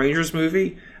Power Rangers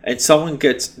movie, and someone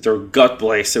gets their gut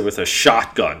blasted with a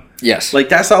shotgun. Yes, like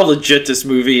that's how legit this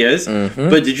movie is.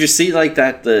 But did you see like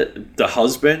that the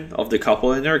husband of the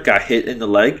couple in there got hit in the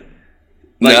leg?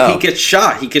 Like no. He gets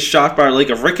shot. He gets shot by like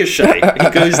a ricochet. He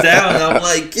goes down, and I'm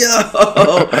like, yo.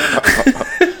 Well,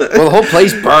 the whole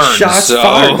place burns. Shots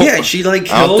fired. Yeah, she like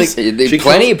kills.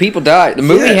 Plenty of people died. The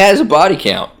movie has a body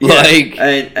count. Yeah. Like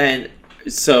and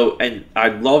I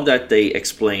love that they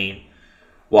explain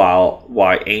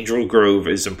why Angel Grove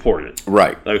is important.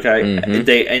 Right. Okay. And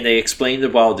they explained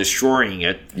it while destroying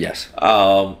it. Yes.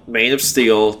 Man of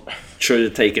Steel should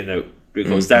have taken it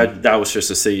because that was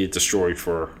just a city destroyed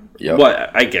for. Yep. Well,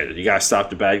 I get it. You got to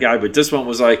stop the bad guy. But this one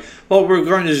was like, well, we're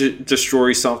going to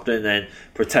destroy something and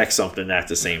protect something at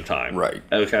the same time. Right.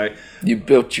 Okay. You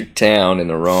built your town in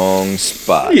the wrong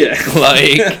spot. Yeah.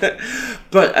 Like.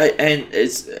 But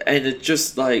it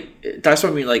just like that's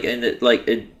what I mean. Like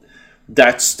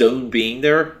that stone being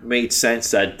there made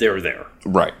sense that they're there.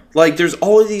 Right. Like there's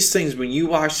all of these things when you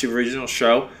watch the original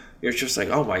show, you're just like,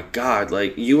 oh my god!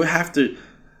 Like you would have to.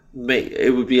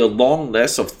 It would be a long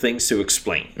list of things to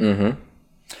explain.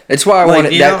 It's why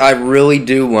I really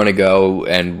do want to go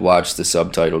and watch the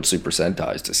subtitled Super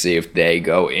Sentais to see if they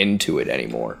go into it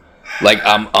anymore. Like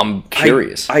I'm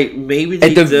curious. Maybe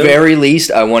at the very least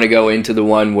I want to go into the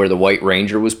one where the White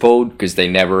Ranger was pulled because they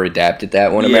never adapted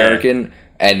that one American,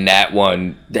 and that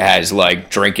one has like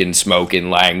drinking, smoking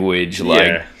language.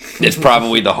 Like it's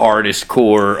probably the hardest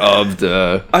core of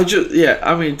the.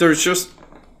 There's just.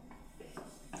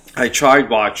 I tried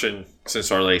watching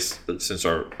since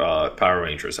our Power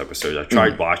Rangers episode. I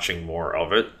tried watching more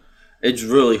of it. It's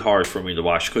really hard for me to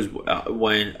watch because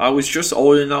when I was just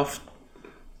old enough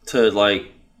to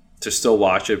still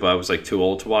watch it, but I was like too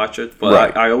old to watch it.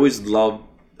 But I always loved.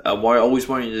 I always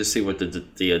wanted to see what the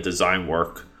design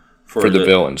work for the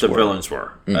villains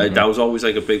were. That was always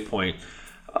like a big point.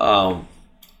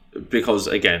 Because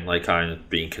again, like kind of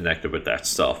being connected with that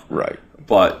stuff, right?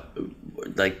 But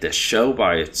like the show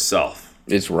by itself,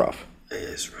 it's rough. It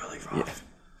is really rough.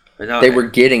 Yeah. They were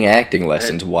getting acting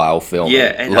lessons while filming.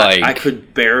 Yeah, and like I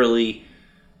could barely,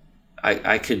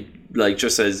 I could like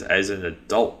just as an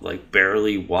adult like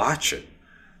barely watch it,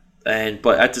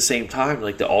 but at the same time,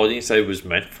 like the audience that it was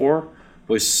meant for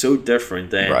was so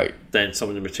different than some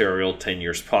of the material 10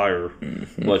 years prior,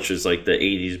 which is like the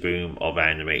 80s boom of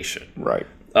animation, right?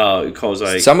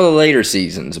 Because some of the later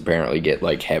seasons apparently get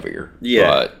like heavier.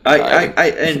 Yeah, but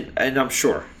and I'm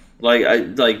sure,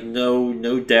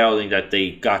 no doubting that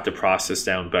they got the process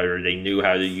down better. They knew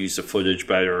how to use the footage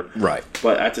better. Right.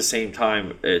 But at the same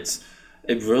time, it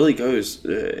really goes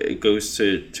to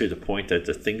the point that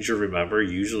the things you remember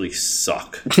usually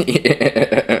suck.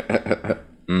 They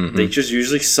just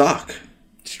usually suck.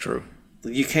 It's true.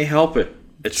 You can't help it.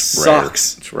 It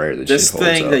sucks. It's rare that this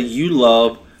thing that you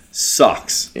love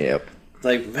sucks. Yep.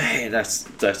 Like, man,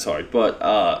 that's hard. But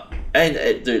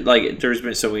there's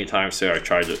been so many times that I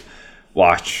tried to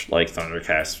watch like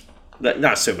Thundercats.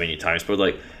 Not so many times, but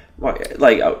like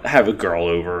I'll have a girl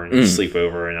over and sleep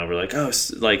over, and I'll be like, oh,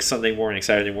 like Sunday morning,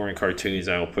 Saturday morning cartoons,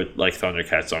 and I'll put like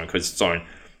Thundercats on because it's on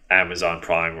Amazon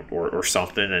Prime or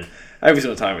something, and every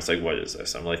single time it's like, what is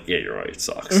this? I'm like, yeah, you're right, it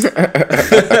sucks.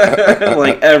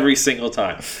 Like every single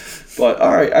time. But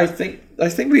all right, I think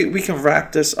we can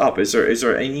wrap this up. Is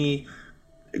there any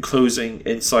closing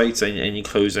insights and any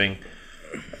closing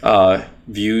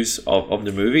views of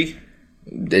the movie.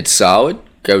 It's solid.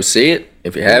 Go see it.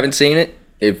 If you haven't seen it,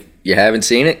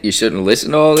 you shouldn't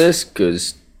listen to all this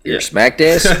because you're smacked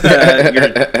ass.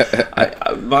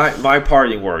 My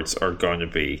parting words are going to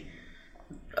be,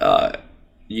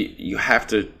 you have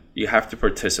to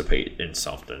participate in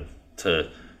something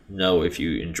to know if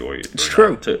you enjoy it. It's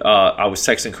true. I was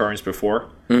texting Currens before,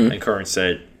 and Currens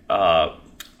said, "I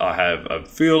have a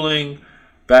feeling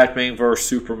Batman vs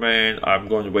Superman. I'm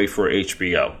going to wait for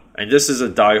HBO." And this is a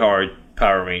diehard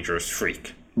Power Rangers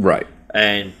freak, right?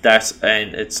 And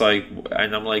it's like,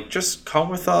 and I'm like, just come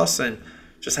with us and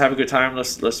just have a good time.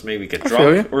 Let's maybe get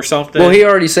drunk or something. Well, he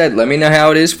already said, let me know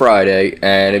how it is Friday,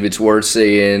 and if it's worth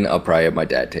seeing, I'll probably have my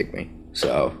dad take me.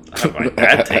 So have my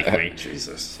dad take me.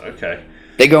 Jesus. Okay.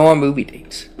 They go on movie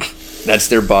dates. That's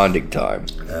their bonding time.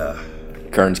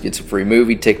 Kearns gets a free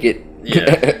movie ticket.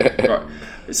 Yeah. Right.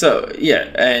 So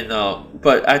yeah, and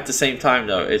but at the same time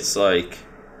though, it's like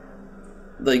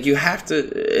you have to.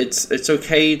 It's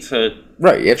okay to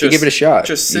You have to give it a shot.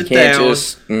 Just sit down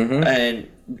and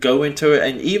go into it.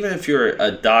 And even if you're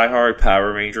a diehard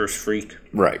Power Rangers freak,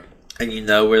 right, and you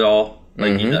know it all,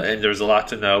 like you know, and there's a lot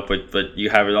to know, but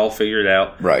you have it all figured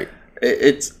out, right.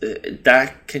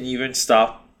 That can even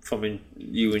stop from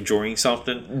you enjoying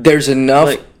something. There's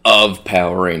enough of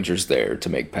Power Rangers there to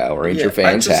make Power Ranger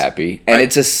fans happy, and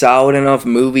it's a solid enough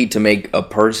movie to make a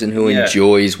person who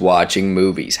enjoys watching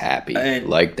movies happy. And,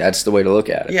 that's the way to look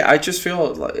at it. Yeah, I just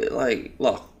feel like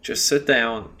look, just sit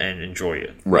down and enjoy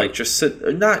it. Right. Like just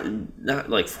sit, not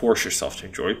like force yourself to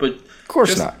enjoy it, but of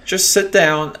course not. Just sit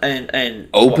down and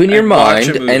open your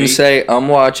mind and say, I'm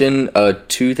watching a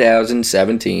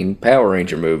 2017 Power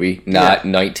Ranger movie, not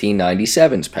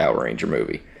 1997's Power Ranger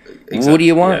movie. Exactly. What do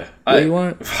you want? What do you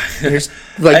want? There's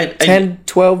 10,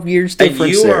 12 years difference.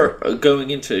 And you are going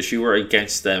into this, you were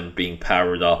against them being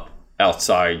powered up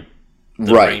outside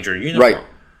the Ranger uniform.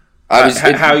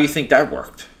 Right. How you think that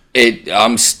worked?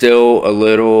 I'm still a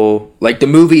little the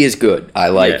movie is good. I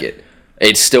like it.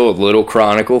 It's still a little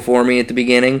Chronicle for me at the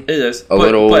beginning. It is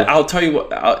little. But I'll tell you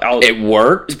what. It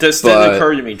worked. This didn't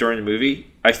occur to me during the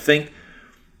movie. I think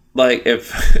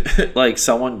if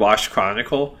someone watched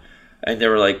Chronicle and they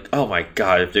were like, "Oh my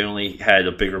god, if they only had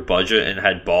a bigger budget and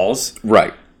had balls."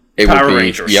 Right. Power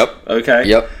Rangers. Yep. Okay.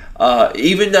 Yep.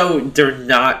 Even though they're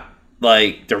not.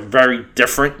 They're very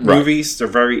different movies. They're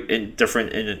very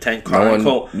different in intent.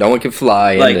 Chronicle. No one can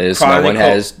fly in this. Chronicle, no one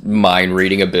has mind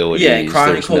reading abilities. Yeah,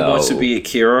 Chronicle wants to be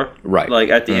Akira.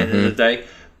 Right. At the end of the day,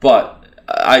 but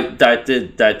that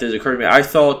did occur to me. I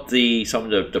thought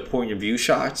some of the point of view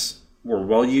shots were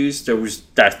well used. There was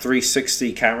that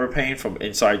 360 camera pan from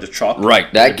inside the truck.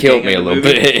 Right. That killed me a little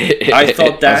bit. I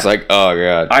thought that. I was like, oh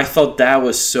god. I thought that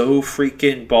was so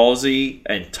freaking ballsy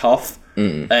and tough.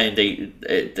 And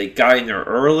they got in there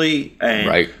early,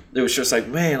 and it was just like,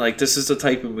 man, this is the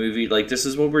type of movie, this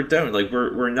is what we're doing.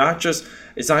 We're not just,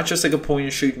 it's not just like a point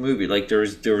and shoot movie.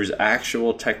 There's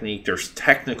actual technique. There's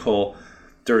technical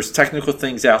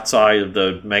things outside of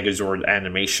the Megazord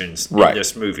animations in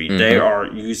this movie. They are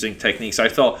using techniques. I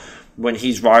thought when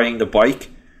he's riding the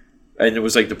bike, and it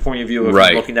was the point of view of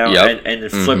him looking down, and it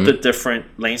flipped the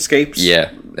different landscapes.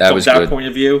 Yeah, that was that good. Point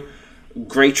of view.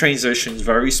 Great transitions,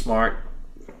 very smart.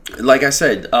 Like I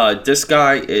said, this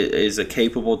guy is a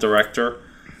capable director.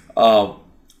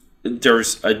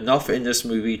 There's enough in this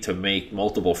movie to make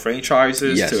multiple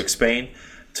franchises, to expand,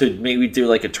 to maybe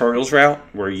do a Turtles route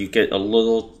where you get a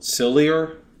little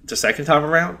sillier the second time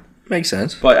around. Makes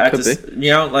sense. But at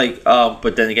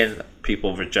but then again,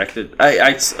 people rejected.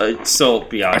 It's still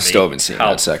beyond me. I still haven't seen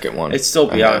that second one. It's still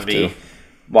beyond me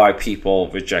why people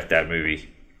reject that movie.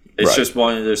 It's just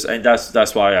one of those, and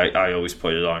that's why I always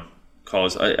put it on,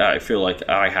 because I feel like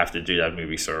I have to do that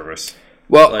movie service.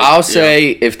 Well, I'll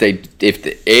say if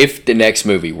the next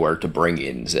movie were to bring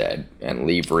in Zed and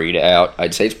leave Rita out,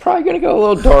 I'd say it's probably going to go a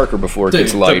little darker before it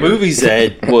gets lighter. The movie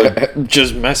Zed would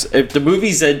just mess. If the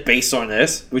movie Zed based on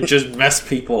this would just mess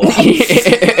people up.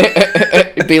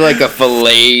 It'd be like a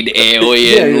filleted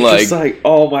alien. Just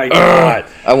oh my god!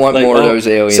 I want more of those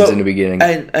aliens in the beginning.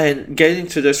 And getting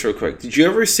to this real quick, did you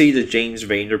ever see the James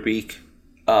Vanderbeek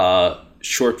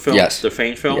short film? Yes. The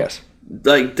Fame film. Yes.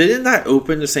 Didn't that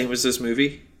open the same as this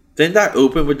movie? Didn't that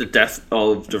open with the death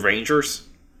of the Rangers?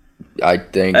 I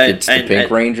think it's the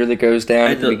Pink Ranger that goes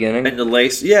down at the beginning. And the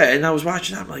lace, and I was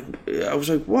watching that, I was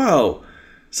like, whoa.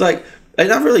 It's and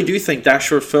I really do think that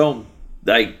short film,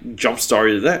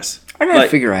 jump-started this. I gotta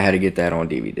figure out how to get that on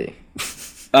DVD.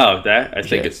 Oh, that? I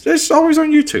think it's always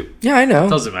on YouTube. Yeah, I know.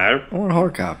 Doesn't matter. I want a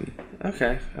hard copy.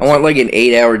 Okay. I want an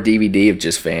 8-hour DVD of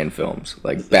just fan films,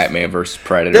 like Batman vs.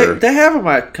 Predator. They have them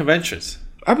at conventions.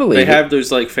 I believe they have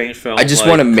those like fan film. I just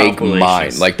want to make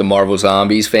mine, like the Marvel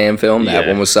Zombies fan film. That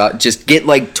one was just get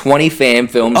like 20 fan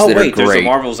films that are great. There's a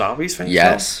Marvel Zombies fan film?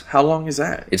 Yes. How long is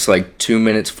that? It's like 2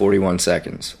 minutes 41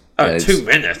 seconds. 2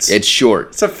 minutes. It's short.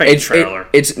 It's a fake trailer.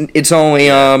 It's only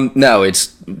no,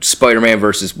 it's Spider-Man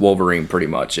versus Wolverine pretty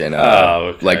much in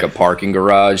like a parking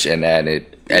garage, and then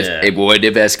it would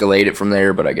have escalated from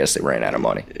there, but I guess they ran out of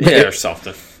money. Yeah, or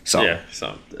something. Yeah,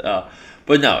 something.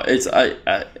 But no, it's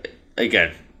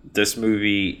again, this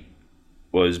movie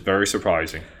was very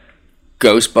surprising.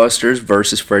 Ghostbusters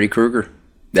versus Freddy Krueger.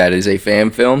 That is a fan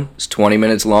film. It's 20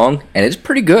 minutes long, and it's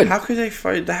pretty good. How could they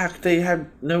fight? They have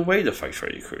no way to fight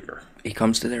Freddy Krueger. He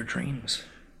comes to their dreams.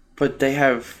 But they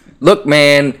have... Look,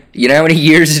 man, you know how many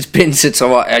years it's been since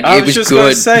I was just going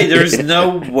to say, there's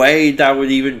no way that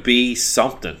would even be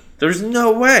something. There's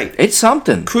no way. It's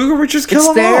something. Krueger would just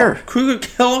kill them all. Krueger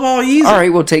kill them all easy. All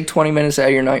right, we'll take 20 minutes out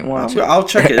of your night and watch it. I'll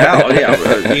check it out.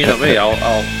 Yeah, you know me. I'll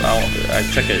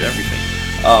check it everything.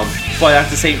 But at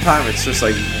the same time, it's just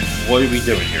like, what are we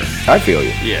doing here? I feel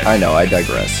you. Yeah. I know. I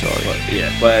digress. Sorry.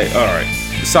 But all right.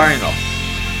 Signing off.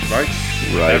 Right.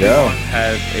 Everyone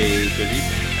have a good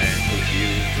evening, and hope you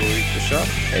enjoyed the show.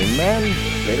 Amen.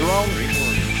 Later on.